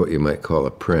what you might call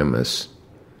a premise.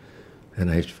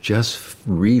 And I just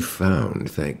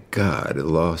refound, thank God, a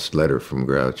lost letter from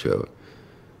Groucho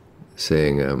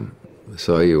saying, I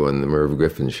saw you on the Merv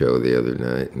Griffin show the other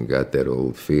night and got that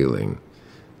old feeling.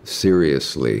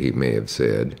 Seriously, he may have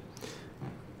said,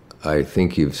 I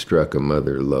think you've struck a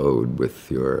mother lode with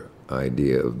your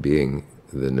idea of being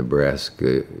the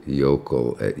Nebraska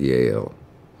yokel at Yale.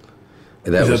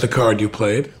 Is that the card you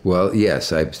played? Well,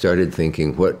 yes. I started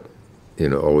thinking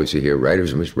always you hear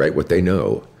writers must write what they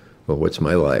know. Well, what's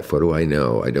my life? What do I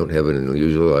know? I don't have an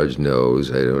unusual large nose.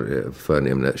 I don't have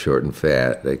funny. I'm not short and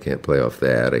fat. I can't play off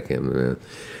that. I can't.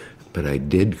 But I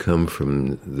did come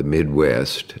from the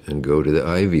Midwest and go to the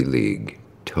Ivy League.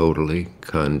 Totally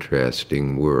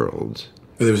contrasting worlds.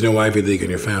 There was no Ivy League in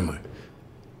your family?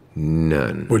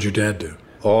 None. What'd your dad do?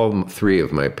 All three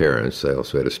of my parents, I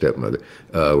also had a stepmother,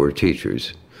 were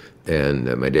teachers.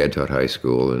 And my dad taught high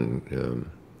school, and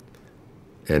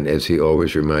as he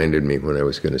always reminded me when I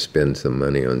was going to spend some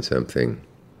money on something,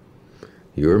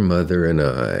 your mother and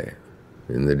I,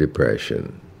 in the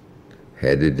Depression,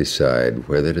 had to decide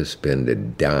whether to spend a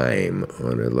dime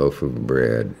on a loaf of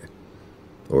bread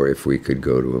or if we could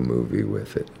go to a movie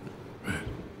with it.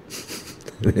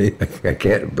 I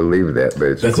can't believe that, but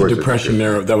it's... That's a Depression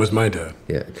era. That was my dad.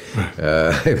 Yeah.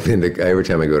 Every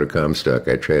time I go to Comstock,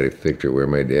 I try to picture where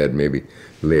my dad maybe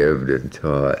lived and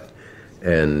taught.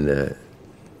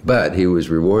 But he was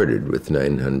rewarded with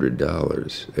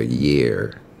 $900 a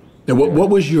year. Now, what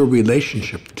was your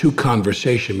relationship to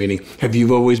conversation? Meaning, have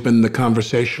you always been the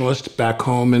conversationalist back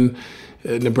home in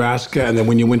Nebraska, and then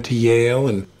when you went to Yale?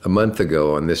 And a month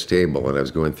ago on this table, when I was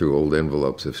going through old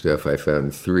envelopes of stuff, I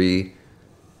found 3,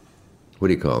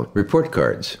 report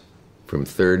cards from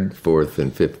 3rd, 4th,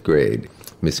 and 5th grade.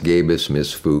 Miss Gabus,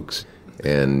 Miss Fuchs,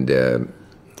 and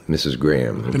Mrs.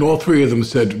 Graham. And all 3 of them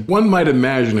said, one might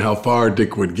imagine how far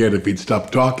Dick would get if he'd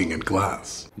stopped talking in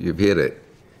class. You've hit it.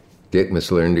 Dick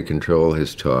must learn to control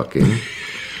his talking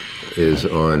is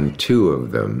on 2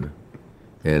 of them.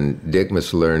 And Dick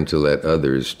must learn to let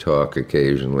others talk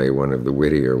occasionally, one of the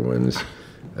wittier ones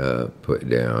put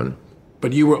down.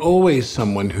 But you were always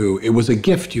someone who, it was a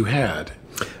gift you had.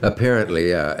 Apparently,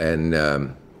 yeah.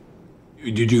 And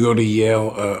did you go to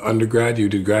Yale undergrad? You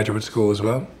did graduate school as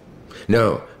well?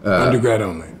 No. Undergrad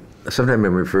only? Sometimes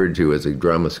I'm referred to as a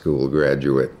drama school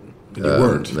graduate. You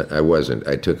weren't? I wasn't.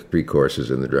 I took 3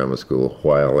 courses in the drama school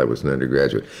while I was an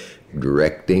undergraduate.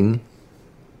 Directing,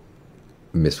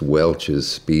 Miss Welch's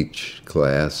speech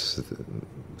class,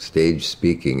 stage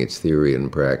speaking, its theory and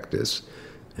practice,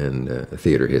 and a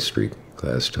theater history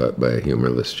class taught by a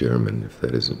humorless German, if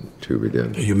that isn't too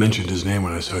redundant. You mentioned his name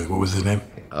when I saw you. What was his name?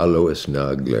 Alois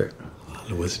Nagler.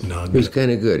 Alois Nagler. He was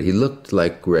kind of good. He looked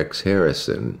like Rex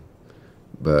Harrison,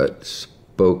 but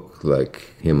spoke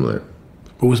like Himmler.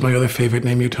 What was my other favorite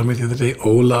name you told me the other day?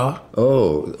 Ola?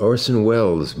 Oh, Orson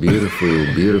Welles' beautiful,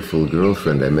 beautiful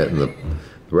girlfriend I met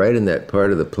right in that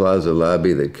part of the plaza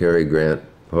lobby that Cary Grant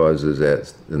pauses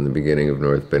at in the beginning of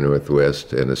North by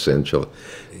Northwest and Essential.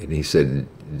 And he said,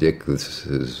 Dick, this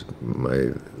is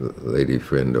my lady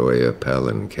friend Oya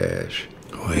Palancash.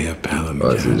 Oya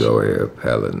Palancash. This is Oya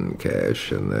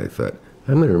Palancash. And I thought,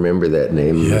 I'm going to remember that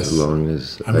name as long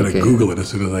as I'm going to Google it as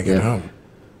soon as I get home.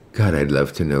 God, I'd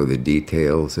love to know the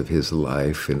details of his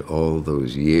life in all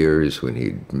those years when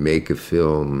he'd make a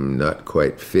film, not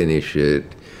quite finish it,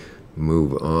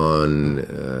 move on,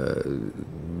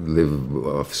 live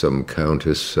off some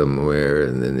countess somewhere,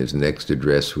 and then his next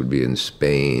address would be in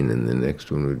Spain, and the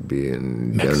next one would be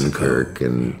in Mexico. Dunkirk.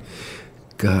 And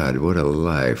God, what a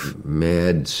life.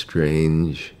 Mad,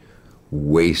 strange,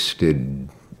 wasted,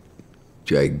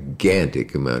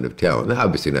 gigantic amount of talent. Now,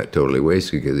 obviously not totally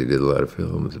wasted because he did a lot of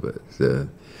films, but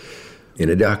in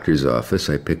a doctor's office,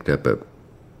 I picked up a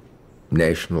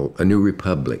New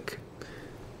Republic.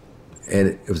 And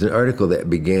it was an article that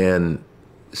began,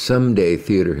 someday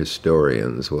theater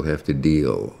historians will have to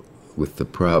deal with the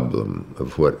problem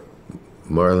of what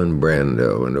Marlon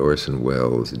Brando and Orson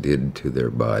Welles did to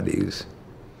their bodies.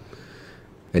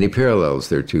 And he parallels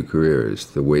their two careers,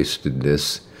 the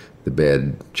wastedness, the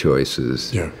bad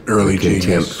choices, early the contempt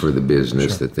genius. for the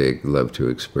business that they love to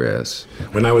express.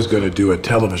 When I was going to do a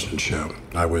television show,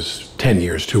 I was 10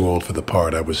 years too old for the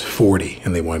part. I was 40,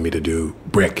 and they wanted me to do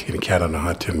Brick in Cat on a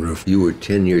Hot Tin Roof. You were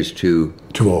 10 years too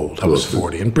old. I was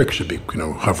 40, and Brick should be,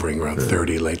 hovering around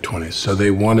 30, late 20s. So they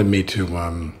wanted me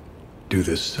to do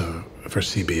this for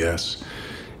CBS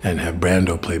and have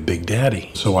Brando play Big Daddy.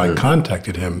 So I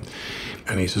contacted him,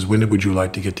 and he says, when would you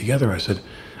like to get together? I said,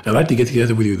 I'd like to get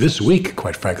together with you this week,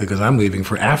 quite frankly, because I'm leaving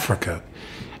for Africa.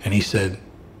 And he said,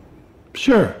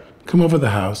 sure, come over to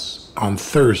the house on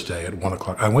Thursday at 1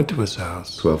 o'clock. I went to his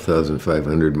house.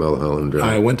 12,500 Mulholland Drive.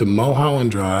 I went to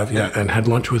Mulholland Drive, and had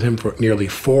lunch with him for nearly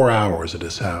 4 hours at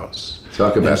his house.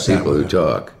 Talk about people who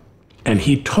talk. And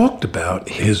he talked about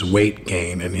his weight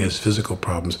gain and his physical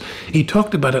problems. He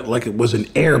talked about it like it was an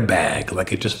airbag,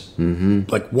 like it just,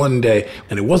 like one day.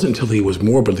 And it wasn't until he was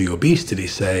morbidly obese did he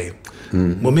say,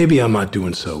 well, maybe I'm not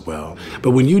doing so well.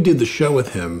 But when you did the show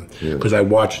with him, because I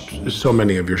watched so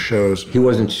many of your shows. He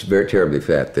wasn't very terribly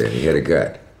fat then. He had a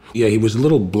gut. Yeah, he was a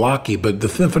little blocky, but the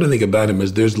funny thing about him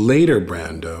is there's later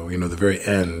Brando, the very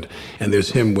end, and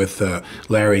there's him with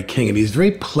Larry King, and he's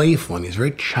very playful and he's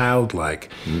very childlike.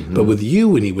 But with you,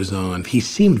 when he was on, he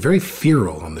seemed very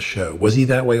feral on the show. Was he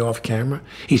that way off camera?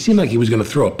 He seemed like he was going to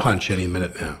throw a punch any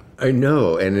minute now. I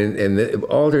know, and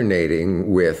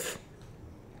alternating with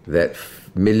that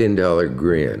 $1 million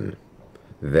grin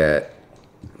that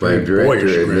my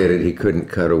director admitted he couldn't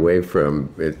cut away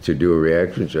from it to do a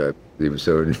reaction shot. He was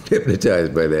so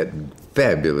hypnotized by that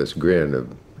fabulous grin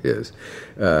of his.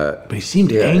 But he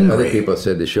seemed angry. Other people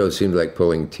said the show seemed like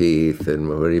pulling teeth, and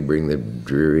what did he bring the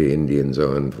dreary Indians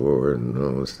on for, and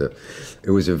all this stuff.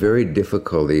 It was a very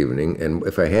difficult evening, and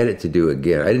if I had it to do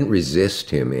again, I didn't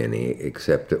resist him any,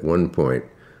 except at one point,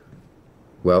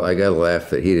 well, I got a laugh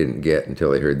that he didn't get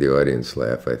until I heard the audience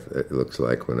laugh, it looks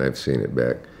like, when I've seen it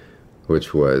back,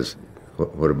 which was,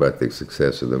 what about the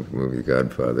success of the movie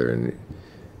Godfather?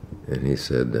 And he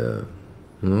said, I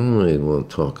won't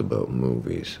talk about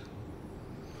movies.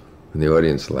 And the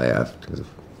audience laughed, because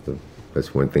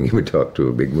that's one thing he would talk to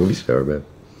a big movie star about.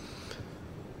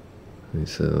 And he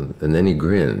said, and then he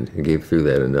grinned. He gave through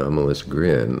that anomalous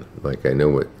grin, like, I know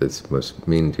what this must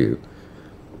mean to you.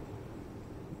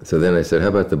 So then I said, how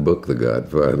about the book, The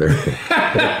Godfather?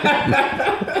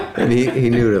 And he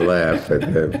knew to laugh at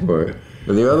that point.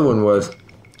 And the other one was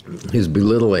his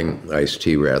belittling, iced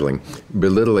tea rattling,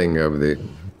 belittling of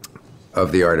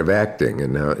the art of acting.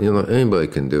 And now, anybody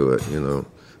can do it,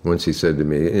 Once he said to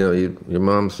me, your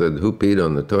mom said, who peed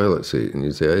on the toilet seat? And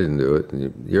you say, I didn't do it.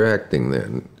 And you're acting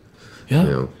then.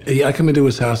 Yeah. I come into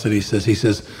his house and he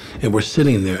says, and we're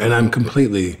sitting there, and I'm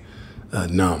completely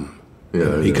numb.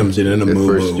 Yeah, he comes in a moo-moo. At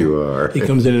first you are. He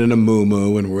comes in a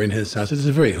moo-moo, and we're in his house. It's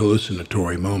a very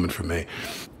hallucinatory moment for me.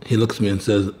 He looks at me and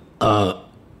says,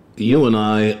 you and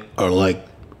I are like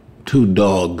two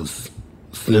dogs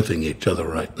sniffing each other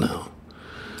right now.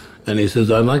 And he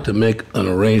says, I'd like to make an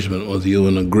arrangement with you,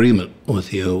 an agreement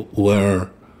with you,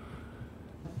 where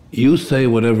you say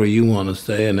whatever you want to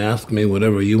say and ask me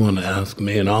whatever you want to ask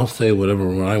me, and I'll say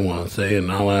whatever I want to say,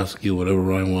 and I'll ask you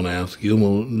whatever I want to ask you.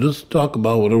 We'll just talk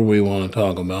about whatever we want to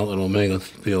talk about that'll make us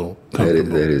feel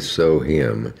comfortable. That is so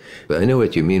him. But I know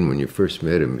what you mean when you first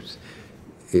met him.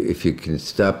 If you can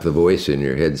stop the voice in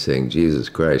your head saying, Jesus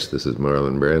Christ, this is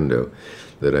Marlon Brando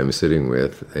that I'm sitting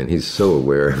with, and he's so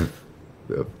aware of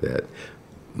of that.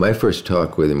 My first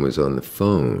talk with him was on the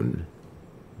phone,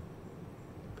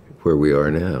 where we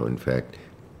are now, in fact.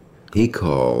 He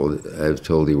called, I was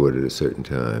told he would at a certain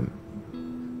time,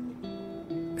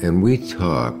 and we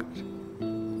talked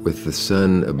with the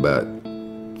sun about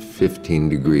 15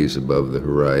 degrees above the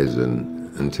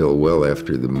horizon until well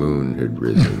after the moon had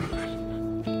risen.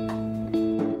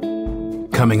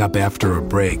 Coming up after a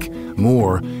break,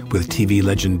 more with TV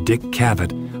legend Dick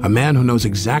Cavett, a man who knows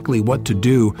exactly what to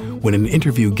do when an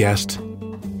interview guest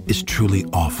is truly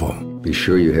awful. Be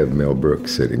sure you have Mel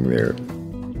Brooks sitting there.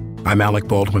 I'm Alec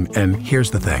Baldwin, and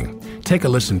here's the thing. Take a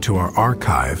listen to our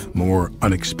archive, more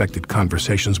unexpected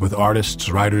conversations with artists,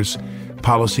 writers,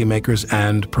 policymakers,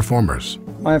 and performers.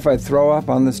 Mind if I throw up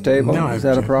on this table? No, is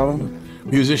that a problem?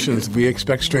 Musicians, we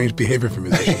expect strange behavior from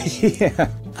musicians.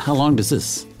 Yeah. How long does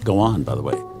this go on, by the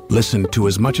way? Listen to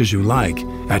as much as you like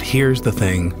at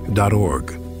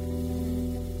here'sthething.org.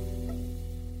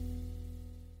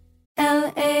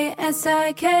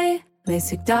 LASIK,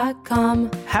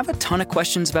 LASIK.com. Have a ton of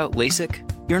questions about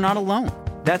LASIK? You're not alone.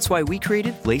 That's why we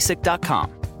created LASIK.com.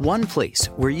 One place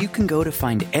where you can go to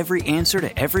find every answer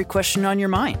to every question on your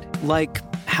mind. Like,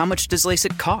 how much does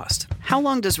LASIK cost? How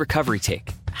long does recovery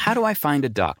take? How do I find a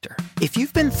doctor? If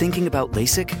you've been thinking about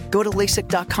LASIK, go to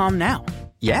LASIK.com now.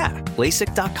 Yeah,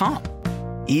 LASIK.com.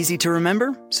 Easy to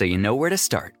remember, so you know where to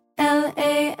start.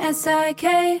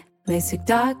 LASIK,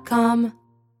 LASIK.com.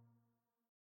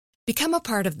 Become a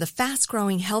part of the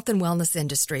fast-growing health and wellness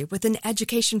industry with an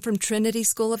education from Trinity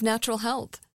School of Natural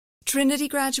Health. Trinity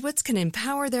graduates can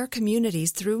empower their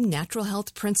communities through natural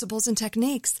health principles and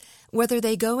techniques, whether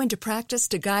they go into practice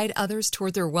to guide others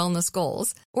toward their wellness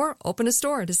goals or open a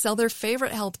store to sell their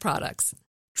favorite health products.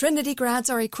 Trinity grads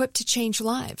are equipped to change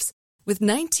lives with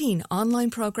 19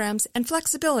 online programs and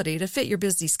flexibility to fit your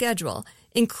busy schedule,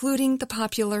 including the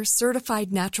popular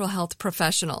Certified Natural Health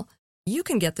Professional. You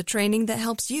can get the training that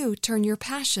helps you turn your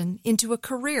passion into a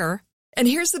career. And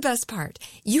here's the best part.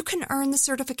 You can earn the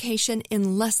certification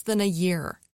in less than a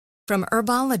year. From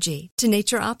herbology to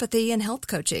naturopathy and health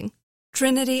coaching,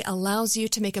 Trinity allows you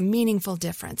to make a meaningful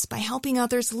difference by helping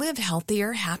others live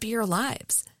healthier, happier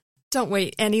lives. Don't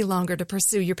wait any longer to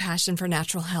pursue your passion for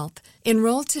natural health.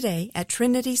 Enroll today at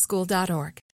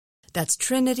trinityschool.org. That's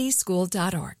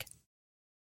trinityschool.org.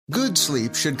 Good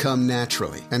sleep should come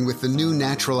naturally, and with the new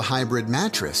Natural Hybrid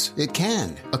mattress, it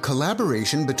can. A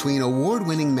collaboration between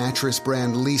award-winning mattress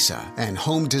brand Leesa and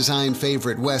home design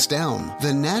favorite West Elm,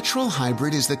 the Natural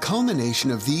Hybrid is the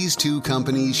culmination of these two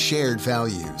companies' shared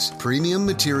values: premium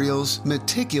materials,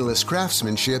 meticulous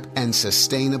craftsmanship, and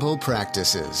sustainable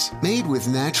practices. Made with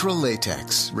natural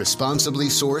latex, responsibly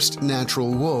sourced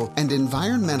natural wool, and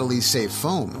environmentally safe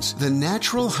foams, the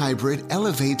Natural Hybrid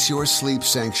elevates your sleep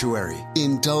sanctuary,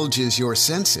 indulges your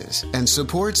senses, and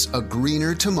supports a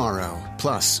greener tomorrow.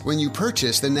 Plus, when you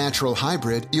purchase the Natural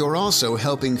Hybrid, you're also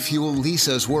helping fuel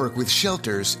Leesa's work with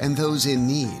shelters and those in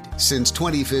need. Since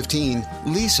 2015,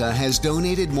 Leesa has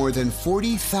donated more than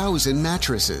 40,000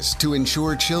 mattresses to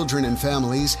ensure children and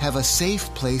families have a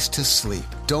safe place to sleep.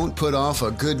 Don't put off a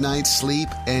good night's sleep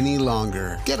any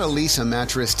longer. Get a Leesa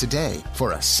mattress today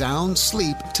for a sound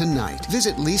sleep tonight.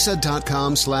 Visit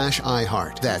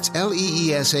leesa.com/iHeart. That's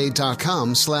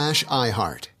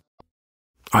LEESA.com/iHeart.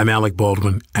 I'm Alec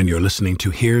Baldwin, and you're listening to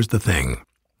Here's the Thing.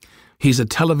 He's a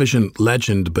television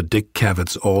legend, but Dick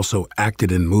Cavett's also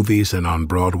acted in movies and on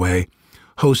Broadway,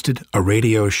 hosted a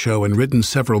radio show, and written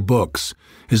several books.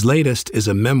 His latest is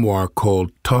a memoir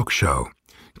called Talk Show.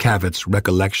 Cavett's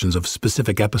recollections of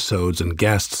specific episodes and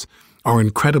guests are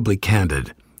incredibly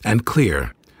candid and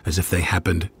clear, as if they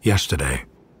happened yesterday.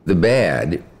 The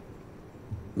bad,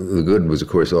 the good was, of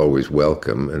course, always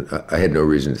welcome, and I had no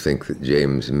reason to think that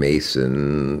James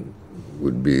Mason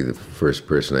would be the first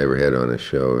person I ever had on a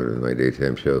show, my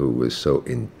daytime show, who was so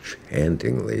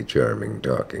enchantingly charming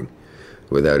talking,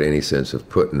 without any sense of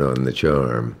putting on the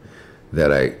charm,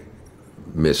 that I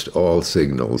missed all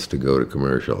signals to go to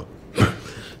commercial.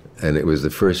 And it was the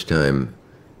first time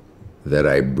that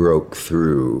I broke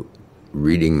through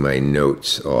reading my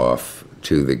notes off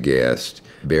to the guest,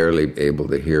 barely able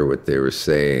to hear what they were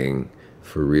saying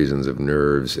for reasons of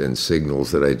nerves and signals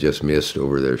that I just missed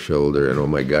over their shoulder. And oh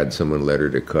my God, someone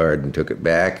lettered a card and took it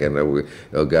back. And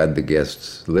oh God, the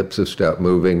guest's lips have stopped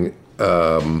moving.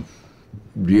 Do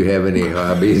you have any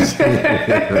hobbies?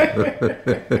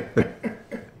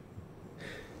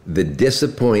 The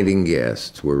disappointing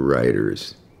guests were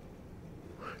writers.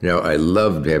 Now, I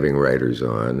loved having writers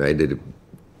on. I did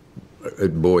a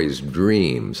boy's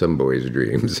dream, some boys'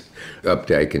 dreams.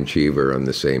 Updike and Cheever on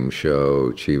the same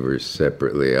show, Cheever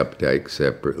separately, Updike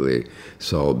separately,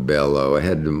 Saul Bellow. I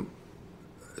had them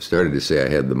started to say I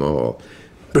had them all.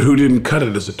 But who didn't cut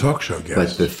it as a talk show guest?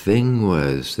 But the thing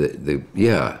was that,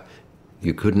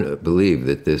 you couldn't believe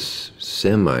that this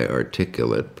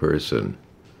semi-articulate person,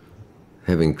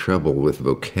 having trouble with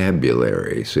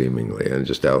vocabulary, seemingly, and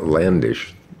just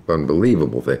outlandish,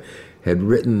 unbelievable thing, had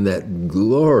written that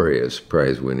glorious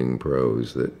prize-winning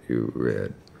prose that you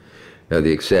read. Now,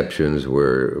 the exceptions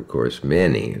were, of course,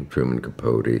 many. Truman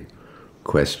Capote,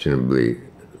 questionably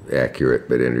accurate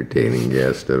but entertaining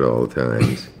guest at all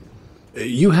times.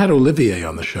 You had Olivier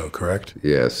on the show, correct?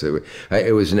 Yes. It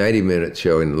was a 90-minute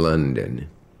show in London.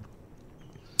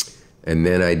 And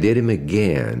then I did him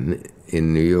again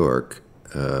in New York,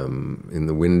 in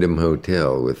the Wyndham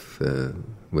Hotel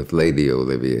with Lady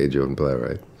Olivier, Joan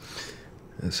Plowright.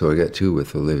 So I got 2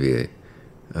 with Olivier.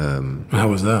 How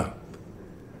was that?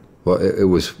 Well, it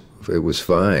was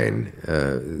fine.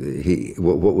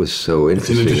 What was so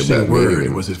interesting it's an interesting about word. meeting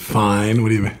him, Was it fine? What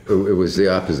do you mean? It was the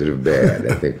opposite of bad,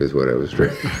 I think, is what I was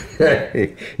trying.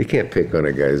 You can't pick on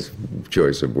a guy's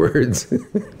choice of words.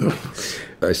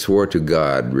 I swore to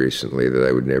God recently that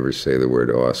I would never say the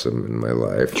word awesome in my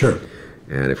life. Sure.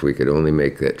 And if we could only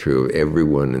make that true of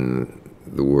everyone in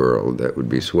the world, that would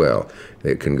be swell.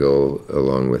 It can go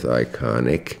along with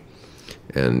iconic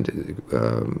and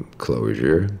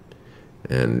closure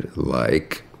and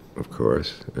of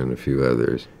course, and a few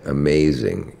others.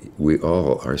 Amazing. We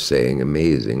all are saying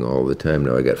amazing all the time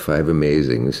now. I got 5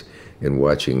 amazings in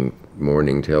watching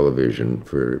morning television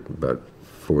for about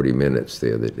 40 minutes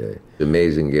the other day.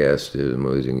 Amazing guest,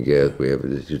 amazing guest. We have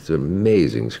just an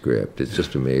amazing script. It's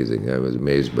just amazing. I was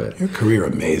amazed by it. Your career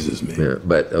amazes me. Yeah,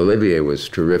 but Olivier was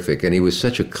terrific, and he was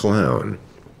such a clown.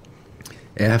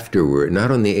 Afterward, not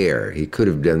on the air. He could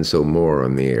have done so more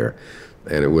on the air,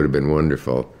 and it would have been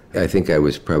wonderful. I think I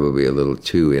was probably a little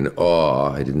too in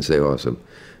awe, I didn't say awesome,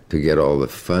 to get all the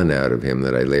fun out of him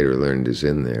that I later learned is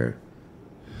in there.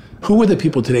 Who were the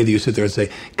people today that you sit there and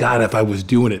say, God, if I was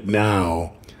doing it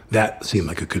now, that seemed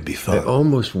like it could be fun? I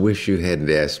almost wish you hadn't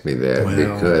asked me that,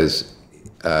 because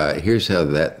here's how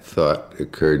that thought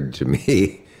occurred to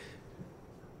me.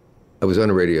 I was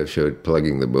on a radio show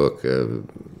plugging the book.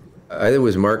 It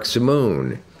was Mark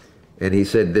Simone, and he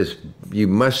said, you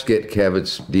must get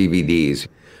Cavitt's DVDs.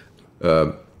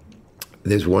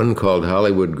 There's one called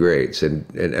Hollywood Greats, and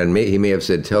he may have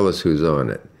said, tell us who's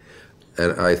on it.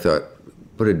 And I thought,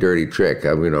 what a dirty trick.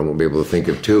 I won't be able to think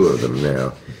of 2 of them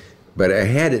now. But I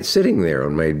had it sitting there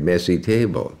on my messy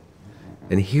table.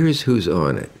 And here's who's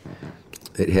on it.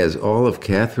 It has all of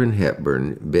Katharine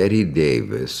Hepburn, Bette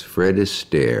Davis, Fred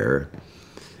Astaire,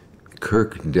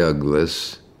 Kirk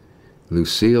Douglas,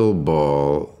 Lucille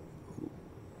Ball,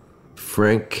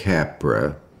 Frank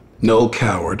Capra. Noel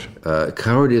Coward.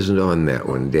 Coward isn't on that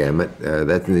one, damn it.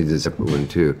 That needs a separate one,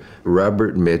 too.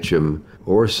 Robert Mitchum,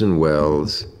 Orson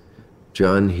Welles,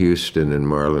 John Huston, and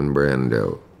Marlon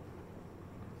Brando.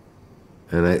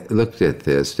 And I looked at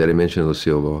this. Did I mention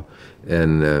Lucille Ball?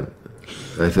 And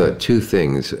I thought 2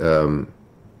 things. A,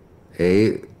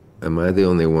 am I the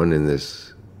only one in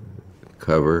this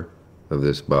cover of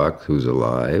this box who's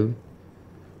alive?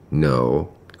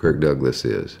 No, Kirk Douglas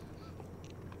is.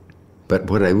 But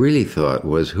what I really thought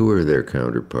was, who are their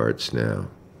counterparts now?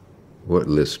 What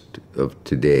list of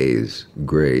today's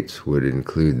greats would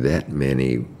include that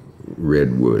many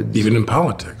redwoods? Even in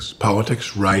politics.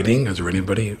 Politics, writing, is there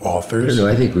anybody, authors?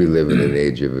 I think we live in an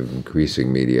age of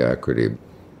increasing mediocrity.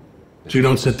 So you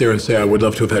don't sit there and say, I would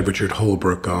love to have had Richard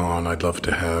Holbrooke on, I'd love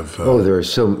to have...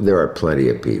 there are plenty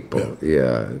of people.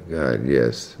 Yeah, God,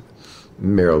 yes.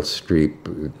 Meryl Streep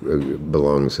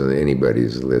belongs on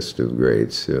anybody's list of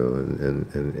greats.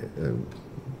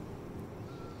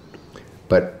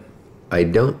 But I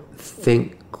don't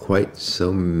think quite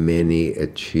so many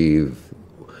achieve...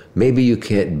 Maybe you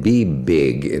can't be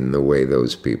big in the way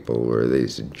those people were,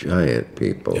 these giant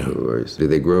people who are... Do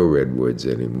they grow redwoods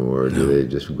anymore? Or do they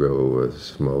just grow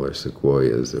smaller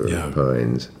sequoias or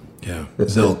pines? Yeah,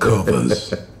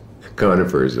 zelkovas.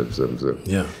 Conifers of some sort.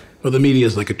 Yeah. Well, the media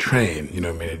is like a train.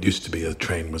 It used to be a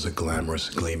train was a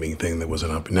glamorous, gleaming thing that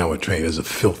wasn't up. Now a train is a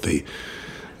filthy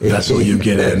vessel you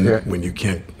get in when you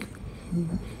can't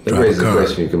It raises a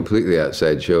question completely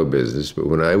outside show business, but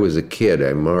when I was a kid,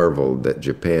 I marveled that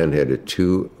Japan had a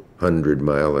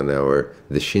 200-mile-an-hour,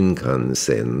 the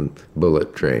Shinkansen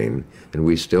bullet train, and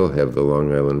we still have the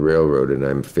Long Island Railroad, and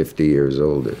I'm 50 years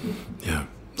older. Yeah.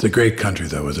 It's a great country,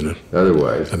 though, isn't it?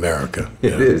 Otherwise. America.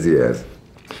 It is, yes.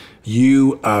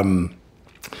 You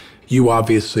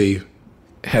obviously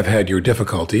have had your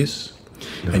difficulties,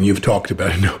 and you've talked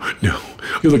about it. No.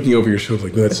 You're looking over your shoulder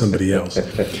like, no, that's somebody else.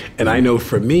 And I know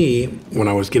for me, when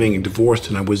I was getting divorced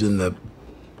and I was in the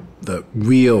the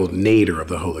real nadir of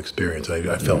the whole experience.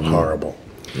 I felt horrible.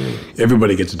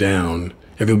 Everybody gets down.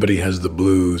 Everybody has the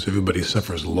blues. Everybody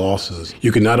suffers losses.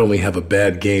 You can not only have a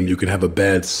bad game, you can have a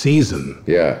bad season.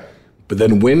 Yeah. But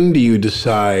then when do you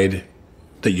decide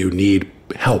that you need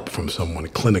help from someone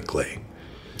clinically?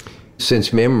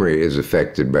 Since memory is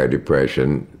affected by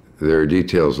depression, there are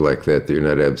details like that you're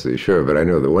not absolutely sure. But I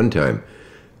know that one time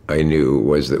I knew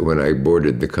was that when I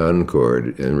boarded the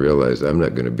Concorde and realized I'm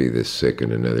not going to be this sick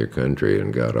in another country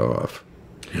and got off.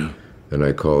 Yeah. And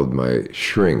I called my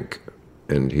shrink,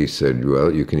 and he said,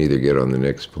 well, you can either get on the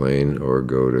next plane or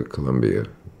go to Colombia.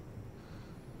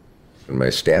 And my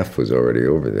staff was already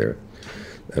over there.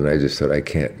 And I just thought, I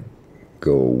can't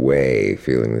go away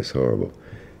feeling this horrible.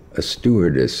 A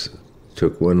stewardess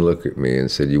took one look at me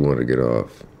and said, you want to get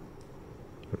off?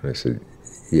 And I said,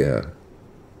 yeah.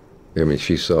 I mean,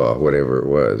 she saw whatever it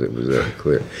was. It was that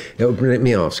clear. Now, let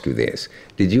me ask you this.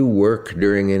 Did you work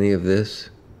during any of this?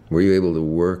 Were you able to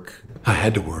work? I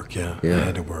had to work, yeah. I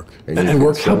had to work. And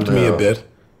work helped me a bit.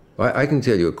 I can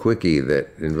tell you a quickie that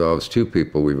involves two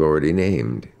people we've already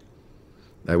named.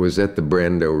 I was at the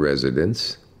Brando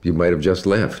residence. You might have just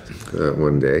left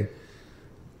one day.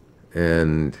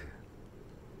 And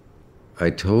I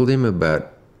told him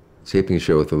about taping a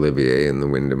show with Olivier in the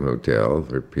Wyndham Hotel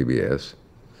for PBS.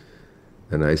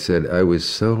 And I said, I was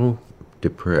so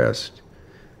depressed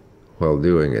while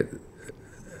doing it.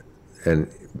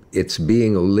 And it's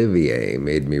being Olivier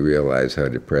made me realize how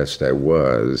depressed I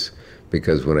was,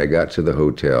 because when I got to the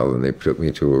hotel and they took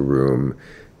me to a room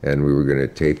and we were going to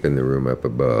tape in the room up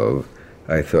above,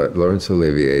 I thought, Laurence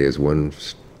Olivier is one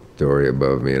story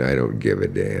above me and I don't give a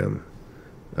damn.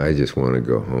 I just want to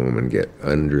go home and get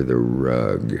under the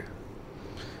rug.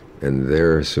 And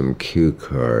there are some cue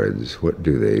cards. What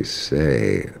do they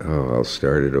say? Oh, I'll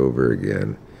start it over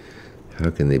again. How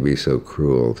can they be so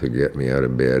cruel to get me out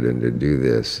of bed and to do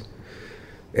this?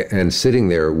 And sitting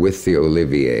there with the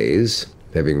Oliviers,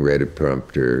 having read a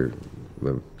prompter,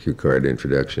 a cue card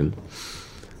introduction,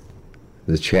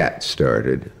 the chat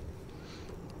started.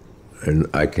 And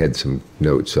I had some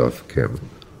notes off Kim.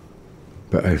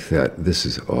 But I thought, this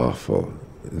is awful.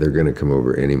 They're going to come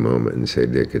over any moment and say,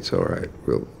 Dick, it's all right.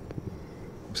 We'll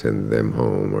send them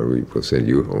home, or we'll send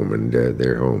you home, and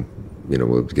they're home. You know,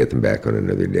 we'll get them back on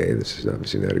another day. This is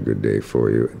obviously not a good day for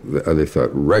you. The other thought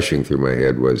rushing through my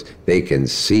head was, they can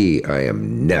see I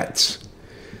am nuts.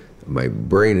 My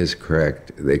brain is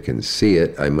cracked. They can see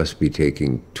it. I must be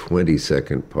taking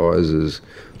 20-second pauses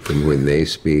from when they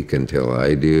speak until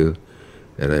I do.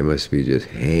 And I must be just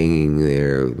hanging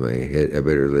there with my head. I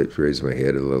better raise my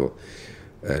head a little.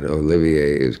 And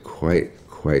Olivier is quite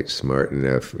smart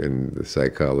enough in the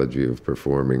psychology of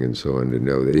performing and so on to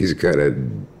know that he's got a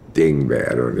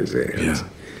dingbat on his hands.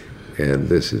 Yeah. And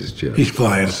this is just... He's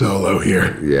flying solo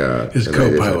here. Yeah. His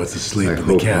co-pilot's asleep in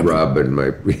the cabin. Robin,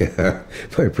 my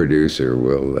producer,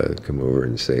 will come over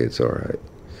and say it's all right.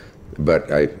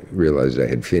 But I realized I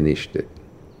had finished it.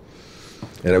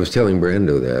 And I was telling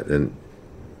Brando that, and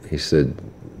he said,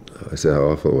 I said how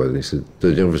awful it was. And he said,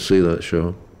 did you ever see that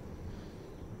show?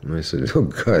 And I said, oh,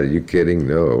 God, are you kidding?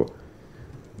 No.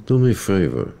 Do me a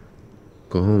favor.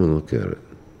 Go home and look at it.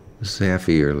 This is half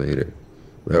a year later.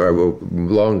 Or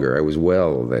longer. I was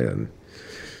well then.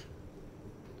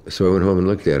 So I went home and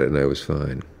looked at it, and I was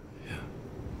fine. Yeah.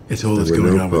 It's all that's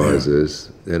going on with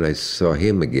pauses. And I saw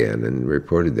him again and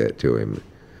reported that to him.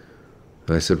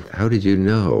 And I said, how did you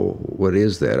know? What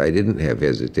is that? I didn't have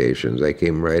hesitations. I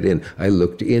came right in. I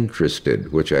looked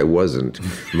interested, which I wasn't.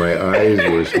 My eyes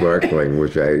were sparkling,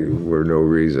 which were no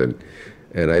reason.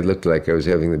 And I looked like I was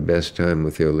having the best time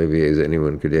with the Oliviers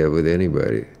anyone could have with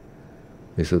anybody.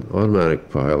 He said, automatic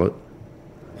pilot.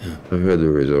 Yeah. I've had to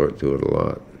resort to it a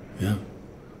lot. Yeah.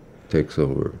 Takes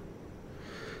over.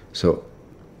 So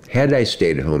had I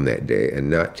stayed home that day and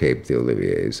not taped the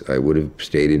Oliviers, I would have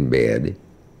stayed in bed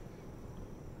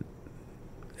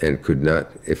and could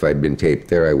not, if I'd been taped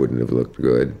there, I wouldn't have looked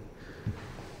good.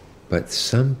 But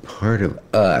some part of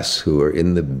us who are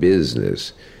in the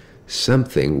business,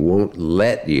 something won't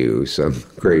let you, some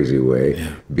crazy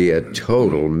way, be a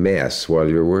total mess while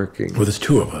you're working. Well, there's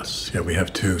two of us. Yeah, we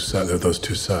have those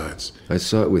two sides. I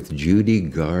saw it with Judy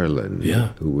Garland,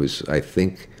 who was, I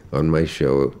think, on my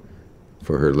show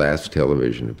for her last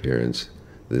television appearance,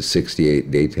 the 68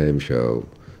 daytime show.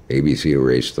 ABC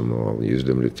erased them all, used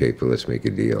them to tape, let's make a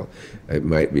deal. It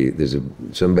might be,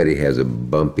 somebody has a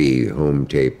bumpy home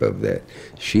tape of that.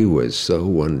 She was so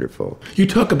wonderful. You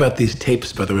talk about these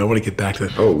tapes, by the way, I want to get back to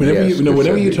that. Oh, whenever yes.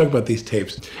 Whenever you talk about these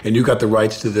tapes, and you got the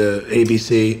rights to the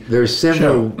ABC There's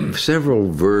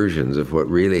several versions of what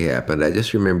really happened. I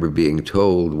just remember being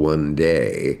told one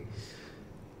day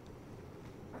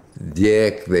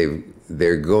Dick,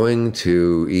 they're going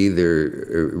to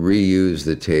either reuse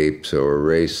the tapes or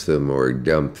erase them or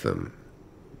dump them.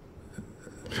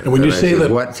 And when you say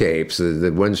that, what tapes?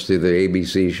 The ones to the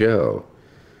ABC show.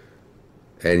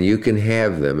 And you can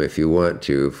have them if you want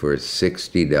to for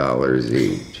 $60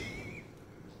 each.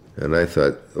 And I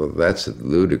thought, well, that's a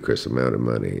ludicrous amount of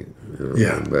money.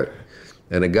 Yeah.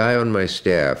 And a guy on my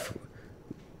staff,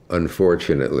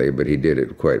 unfortunately, but he did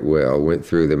it quite well, went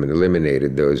through them and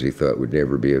eliminated those he thought would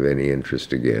never be of any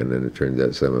interest again. And it turns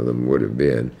out some of them would have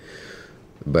been.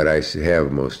 But I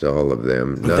have most all of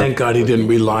them. But thank God he didn't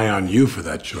rely on you for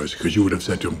that choice, because you would have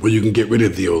said to him, well, you can get rid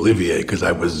of the Olivier, because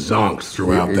I was zonked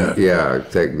throughout that. Yeah,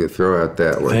 throw out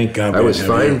that one. Thank God. I was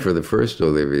fine for the first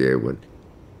Olivier one.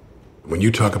 When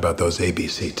you talk about those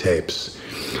ABC tapes,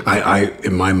 I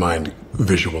in my mind,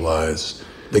 visualize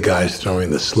the guys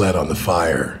throwing the sled on the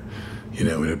fire, and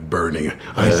it burning.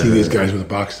 I see these guys with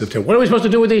boxes of tapes. What are we supposed to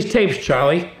do with these tapes,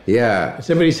 Charlie? Yeah.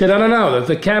 Somebody said, I don't know,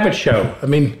 the Cabot Show. I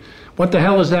mean, what the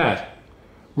hell is that?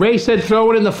 Ray said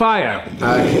throw it in the fire.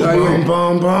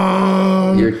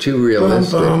 You're too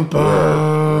realistic. Bum.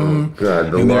 Oh,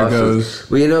 God, the And there losses. goes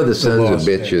Well, the Sons of lost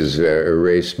Bitches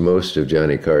erased most of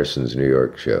Johnny Carson's New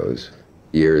York shows.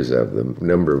 Years of them, a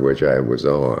number of which I was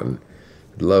on.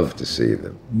 I'd love to see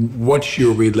them. What's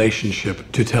your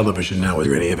relationship to television now? Is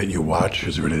there any of it you watch?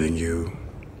 Is there anything you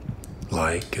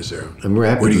like? Is there? I'm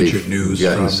where do you rapidly get your news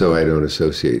gotten from? so I don't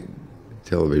associate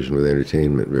television with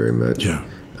entertainment very much. Yeah.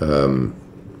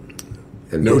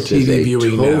 And No this is TV a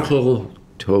viewing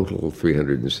total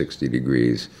 360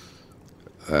 degrees.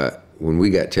 When we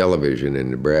got television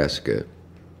in Nebraska,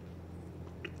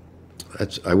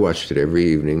 I watched it every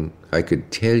evening. I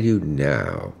could tell you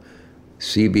now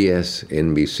CBS,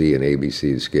 NBC, and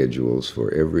ABC schedules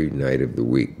for every night of the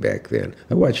week back then.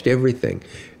 I watched everything,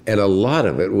 and a lot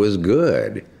of it was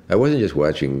good. I wasn't just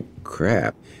watching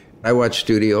crap. I watched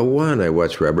Studio One. I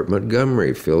watched Robert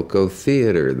Montgomery, Philco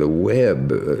Theater, The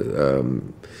Web,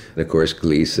 and of course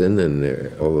Gleason and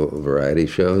all the variety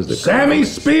shows. Sammy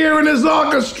Spear and his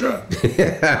orchestra.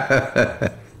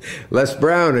 Les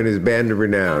Brown and his band of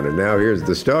renown. And now here's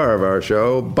the star of our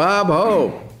show, Bob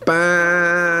Hope.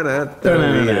 And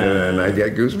I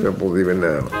get goosepimples even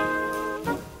now.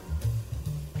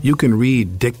 You can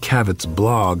read Dick Cavett's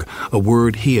blog, a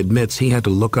word he admits he had to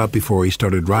look up before he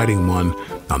started writing one,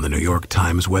 on the New York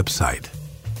Times website.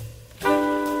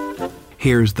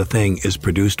 Here's the Thing is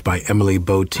produced by Emily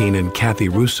Botein and Kathy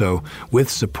Russo, with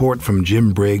support from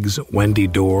Jim Briggs, Wendy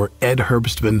Dorr, Ed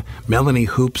Herbstman, Melanie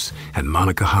Hoops, and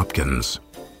Monica Hopkins.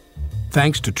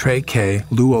 Thanks to Trey Kay,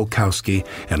 Lou Olkowski,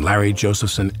 and Larry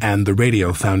Josephson and the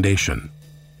Radio Foundation.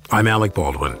 I'm Alec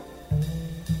Baldwin.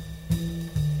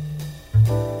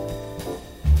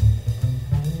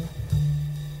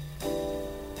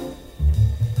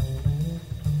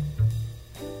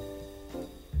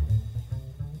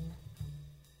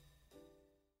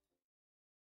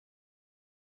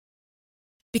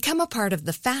 Become a part of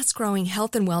the fast-growing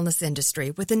health and wellness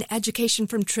industry with an education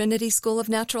from Trinity School of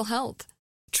Natural Health.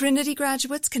 Trinity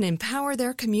graduates can empower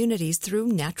their communities through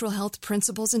natural health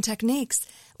principles and techniques,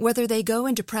 whether they go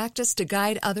into practice to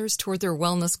guide others toward their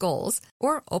wellness goals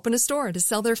or open a store to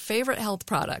sell their favorite health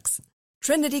products.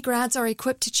 Trinity grads are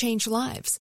equipped to change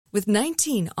lives. With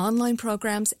 19 online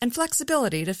programs and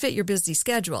flexibility to fit your busy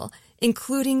schedule,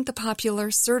 including the popular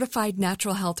Certified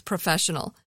Natural Health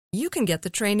Professional, you can get the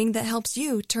training that helps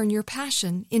you turn your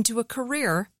passion into a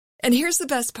career. And here's the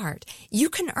best part. You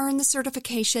can earn the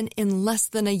certification in less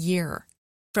than a year.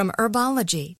 From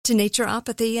herbology to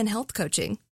naturopathy and health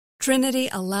coaching, Trinity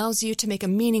allows you to make a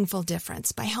meaningful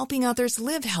difference by helping others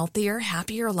live healthier,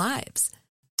 happier lives.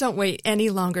 Don't wait any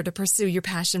longer to pursue your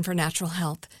passion for natural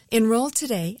health. Enroll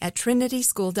today at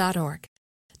trinityschool.org.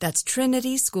 That's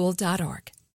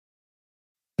trinityschool.org.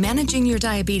 Managing your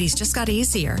diabetes just got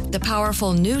easier. The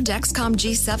powerful new Dexcom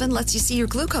G7 lets you see your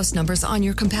glucose numbers on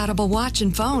your compatible watch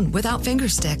and phone without finger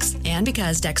sticks. And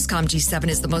because Dexcom G7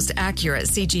 is the most accurate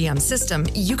CGM system,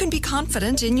 you can be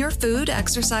confident in your food,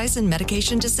 exercise, and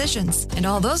medication decisions. And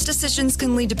all those decisions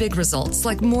can lead to big results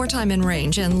like more time in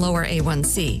range and lower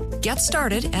A1C. Get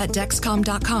started at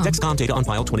Dexcom.com. Dexcom data on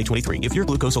file 2023. If your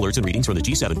glucose alerts and readings from the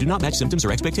G7 do not match symptoms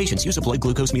or expectations, use a blood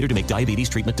glucose meter to make diabetes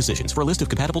treatment decisions. For a list of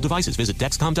compatible devices, visit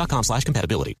Dexcom.com/compatibility.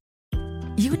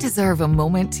 You deserve a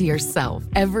moment to yourself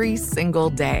every single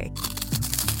day.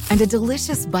 And a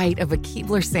delicious bite of a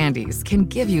Keebler Sandies can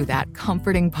give you that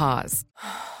comforting pause.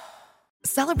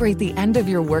 Celebrate the end of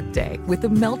your workday with the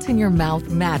melt-in-your-mouth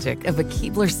magic of a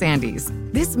Keebler Sandies.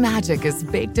 This magic is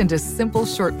baked into simple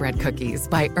shortbread cookies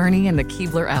by Ernie and the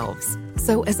Keebler Elves.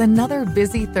 So as another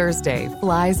busy Thursday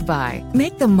flies by,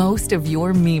 make the most of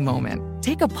your me moment.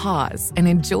 Take a pause and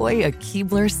enjoy a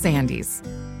Keebler Sandies.